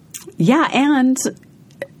 Yeah, and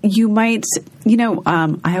you might,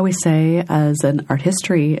 I always say as an art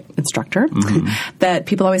history instructor that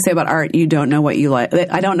people always say about art, you don't know what you like.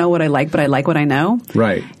 I don't know what I like, but I like what I know.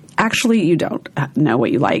 Right. Actually, you don't know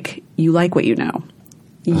what you like. You like what you know.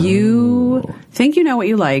 You think you know what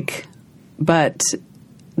you like, but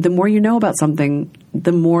the more you know about something,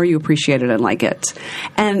 the more you appreciate it and like it.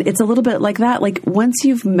 And it's a little bit like that. Like once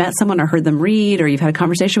you've met someone or heard them read or you've had a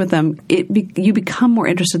conversation with them, you become more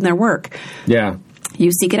interested in their work. Yeah.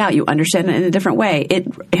 You seek it out. You understand it in a different way. It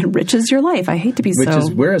enriches your life. I hate to be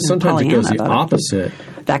whereas sometimes it goes the opposite.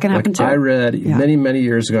 That can happen too. I read many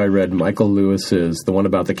years ago. I read Michael Lewis's the one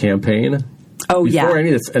about the campaign. Oh before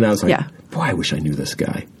any of this, and I was like, boy, I wish I knew this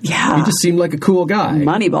guy. Yeah, he just seemed like a cool guy.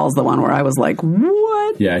 Moneyball's the one where I was like,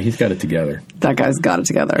 what? Yeah, he's got it together. That guy's got it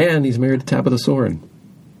together, and he's married to Tabitha Soren.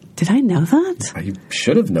 Did I know that? You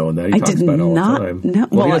should have known that. He talks about it all the time.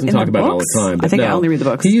 Well, he doesn't talk about it all the time. I think I only read the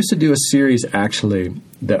books. He used to do a series, actually,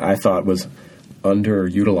 that I thought was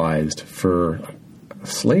underutilized for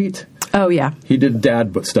Slate. Oh, yeah. He did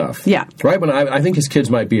dad stuff. Yeah. Right when I think his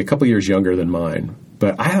kids might be a couple years younger than mine.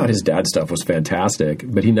 But I thought his dad stuff was fantastic,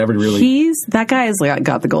 but he never really... That guy has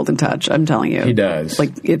got the golden touch, I'm telling you. He does. Like,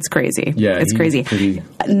 it's crazy. Yeah. It's crazy.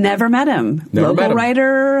 Never met him. Local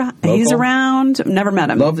writer. He's around. Never met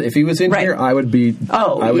him. If he was in here, I would be...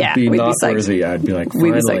 I would be not worthy. I'd be like,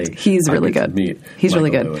 finally. He's really good. He's really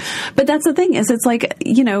good. Lewis. But that's the thing, is it's like,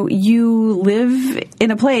 you live in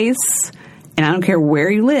a place... And I don't care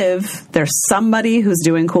where you live, there's somebody who's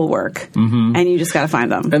doing cool work. Mm-hmm. And you just got to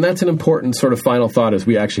find them. And that's an important sort of final thought, as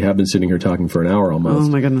we actually have been sitting here talking for an hour almost.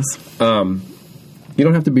 Oh, my goodness. You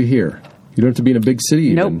don't have to be here. You don't have to be in a big city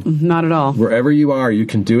even. Nope, not at all. Wherever you are, you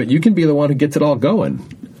can do it. You can be the one who gets it all going,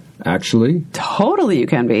 actually. Totally you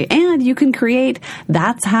can be. And you can create,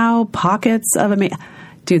 that's how pockets of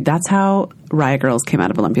Dude, that's how Riot Girls came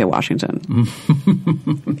out of Olympia, Washington.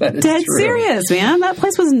 That is Dead true. Serious, man. That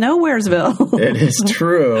place was Nowheresville. It is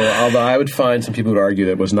true. Although I would find some people who would argue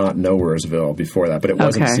that it was not Nowheresville before that, but it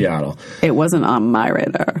wasn't Seattle. It wasn't on my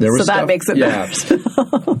radar. So that makes it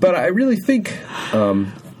Nowheresville. But I really think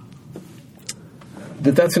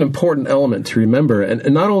that's an important element to remember.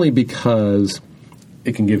 And not only because...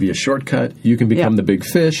 it can give you a shortcut. You can become the big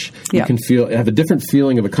fish. You can have a different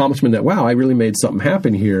feeling of accomplishment that, wow, I really made something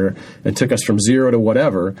happen here and took us from zero to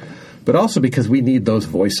whatever. But also because we need those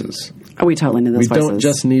voices. Oh, we totally need those voices. We don't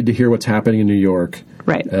just need to hear what's happening in New York,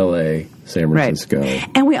 L.A., San Francisco. Right.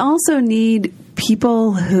 And we also need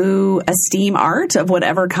people who esteem art of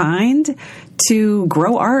whatever kind to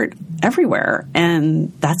grow art everywhere.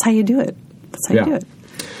 And that's how you do it. That's how you do it.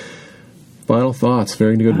 Final thoughts,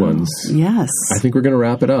 very good ones. Yes. I think we're going to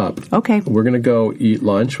wrap it up. Okay. We're going to go eat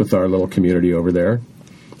lunch with our little community over there.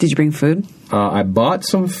 Did you bring food? I bought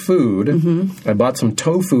some food. Mm-hmm. I bought some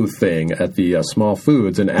tofu thing at the Small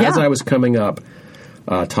Foods. And as I was coming up,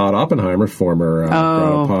 Todd Oppenheimer, former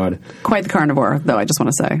Pod. Quite the carnivore, though, I just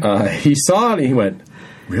want to say. He saw it and he went,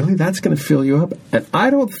 really? That's going to fill you up? And I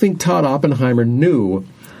don't think Todd Oppenheimer knew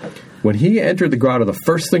when he entered the grotto, the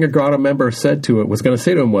first thing a grotto member was going to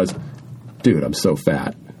say to him was, dude, I'm so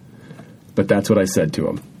fat. But that's what I said to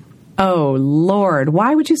him. Oh, Lord.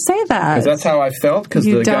 Why would you say that? Because that's how I felt. Because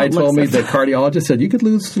the guy told me, the cardiologist said, you could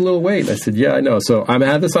lose a little weight. I said, yeah, I know. So I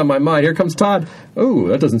had this on my mind. Here comes Todd. Oh,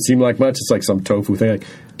 that doesn't seem like much. It's like some tofu thing. Like,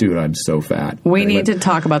 dude, I'm so fat. We need to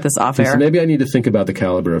talk about this off air. So maybe I need to think about the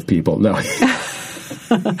caliber of people. No. He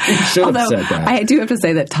should have said that. I do have to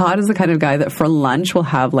say that Todd is the kind of guy that for lunch will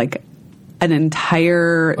have like an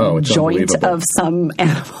entire joint of some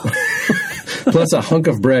animal. Plus a hunk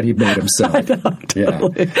of bread he made himself. I know,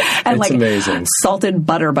 totally. Yeah. And it's amazing. Salted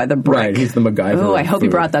butter by the brick. Right, he's the MacGyver. Oh, I hope you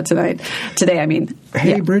brought that today, I mean.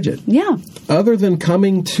 Hey, Bridget. Yeah. Other than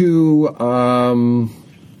coming to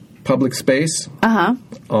public space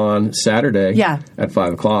on Saturday at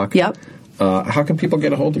 5 o'clock. Yep. How can people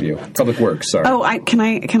get a hold of you? Public Works, sorry. Oh, can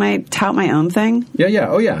I tout my own thing? Yeah.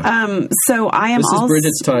 Oh, yeah. So I am. This is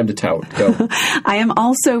Bridget's time to tout. Go. I am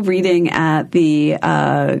also reading at the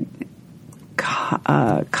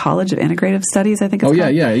College of Integrative Studies, I think it's called.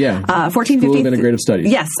 Yeah. 1453. School of Integrative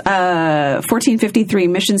Studies. Yes. 1453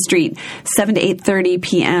 Mission Street, 7 to 8:30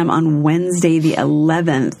 p.m. on Wednesday the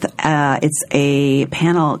 11th. It's a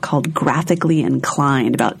panel called Graphically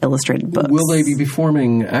Inclined about illustrated books. Will they be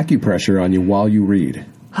performing acupressure on you while you read?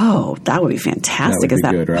 Oh, that would be fantastic. That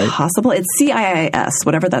would be good, right? Possible? It's CIIS,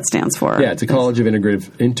 whatever that stands for. Yeah, it's a College of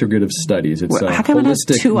Integrative Studies. It's a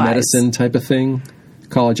holistic medicine type of thing.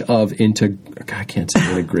 College of I can't say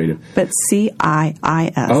integrative. But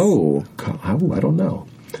CIIS. Oh, I don't know.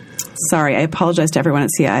 Sorry, I apologize to everyone at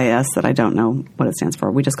CIIS that I don't know what it stands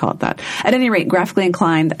for. We just call it that. At any rate, Graphically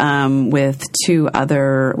Inclined with two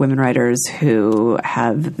other women writers who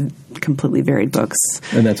have completely varied books.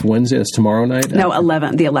 And that's Wednesday? That's tomorrow night? No, the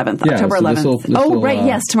 11th, October 11th.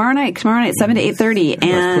 Yes, tomorrow night, 7 to 8:30.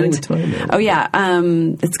 And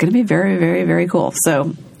time, it's going to be very, very, very cool.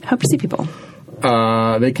 So hope to see people.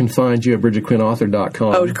 They can find you at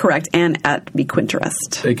BridgetQuinnAuthor.com. Oh, correct. And at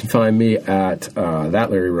BeQuinterest. They can find me at that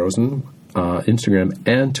Larry Rosen Instagram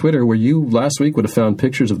and Twitter, where you last week would have found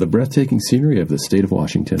pictures of the breathtaking scenery of the state of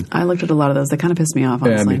Washington. I looked at a lot of those. They kind of pissed me off,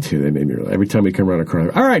 honestly. Yeah, me too. They made me real. Every time we come around a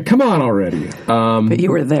corner, all right, come on already. But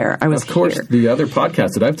you were there. I was here. Of course, the other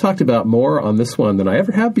podcast that I've talked about more on this one than I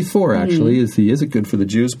ever have before, actually, is the Is It Good for the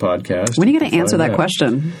Jews podcast. When are you going to answer that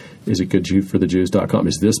question? Is it goodforthejews.com?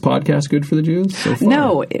 Is this podcast good for the Jews so far?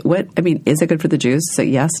 No. Is it good for the Jews? So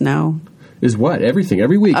yes, no. Is what? Everything.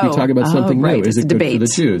 Every week we talk about something new. Is it good for the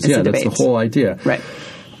Jews? It's that's the whole idea. Right.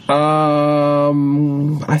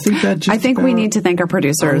 I think that just we need to thank our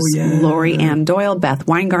producers, Lori Ann Doyle, Beth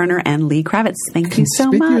Weingartner, and Lee Kravitz. Thank you so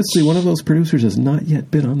much. Conspicuously, one of those producers has not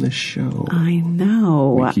yet been on this show. I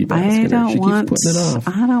know. We keep asking her. She keeps putting it off.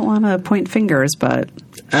 I don't want to point fingers, but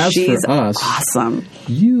she's for us, awesome.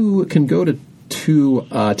 You can go to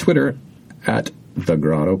Twitter at The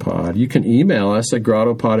Grotto Pod. You can email us at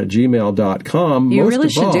grottopod@gmail.com. You really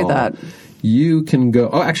should do that. You can go,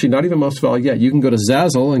 actually, not even most of all yet. You can go to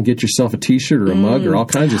Zazzle and get yourself a T-shirt or a mug or all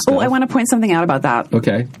kinds of stuff. Oh, I want to point something out about that.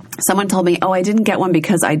 Okay. Someone told me, I didn't get one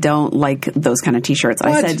because I don't like those kind of T-shirts.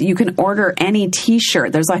 What? I said, you can order any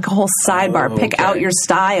T-shirt. There's like a whole sidebar. Pick out your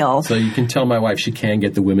style. So you can tell my wife she can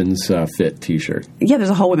get the women's fit T-shirt. Yeah, there's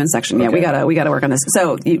a whole women's section. Okay. Yeah, we gotta work on this.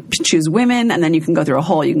 So you choose women, and then you can go through a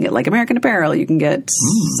whole. You can get like American Apparel. You can get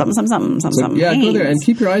something. Yeah, go there and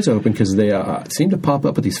keep your eyes open because they seem to pop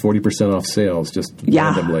up with these 40% off sales just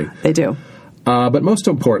randomly. They do. But most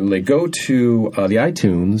importantly, go to the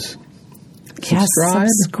iTunes.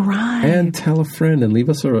 Subscribe and tell a friend and leave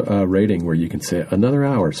us a rating where you can say another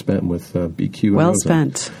hour spent with BQ. Well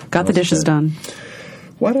spent. Got the dishes done.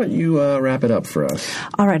 Why don't you wrap it up for us?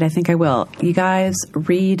 All right, I think I will. You guys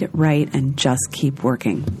read, write, and just keep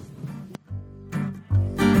working.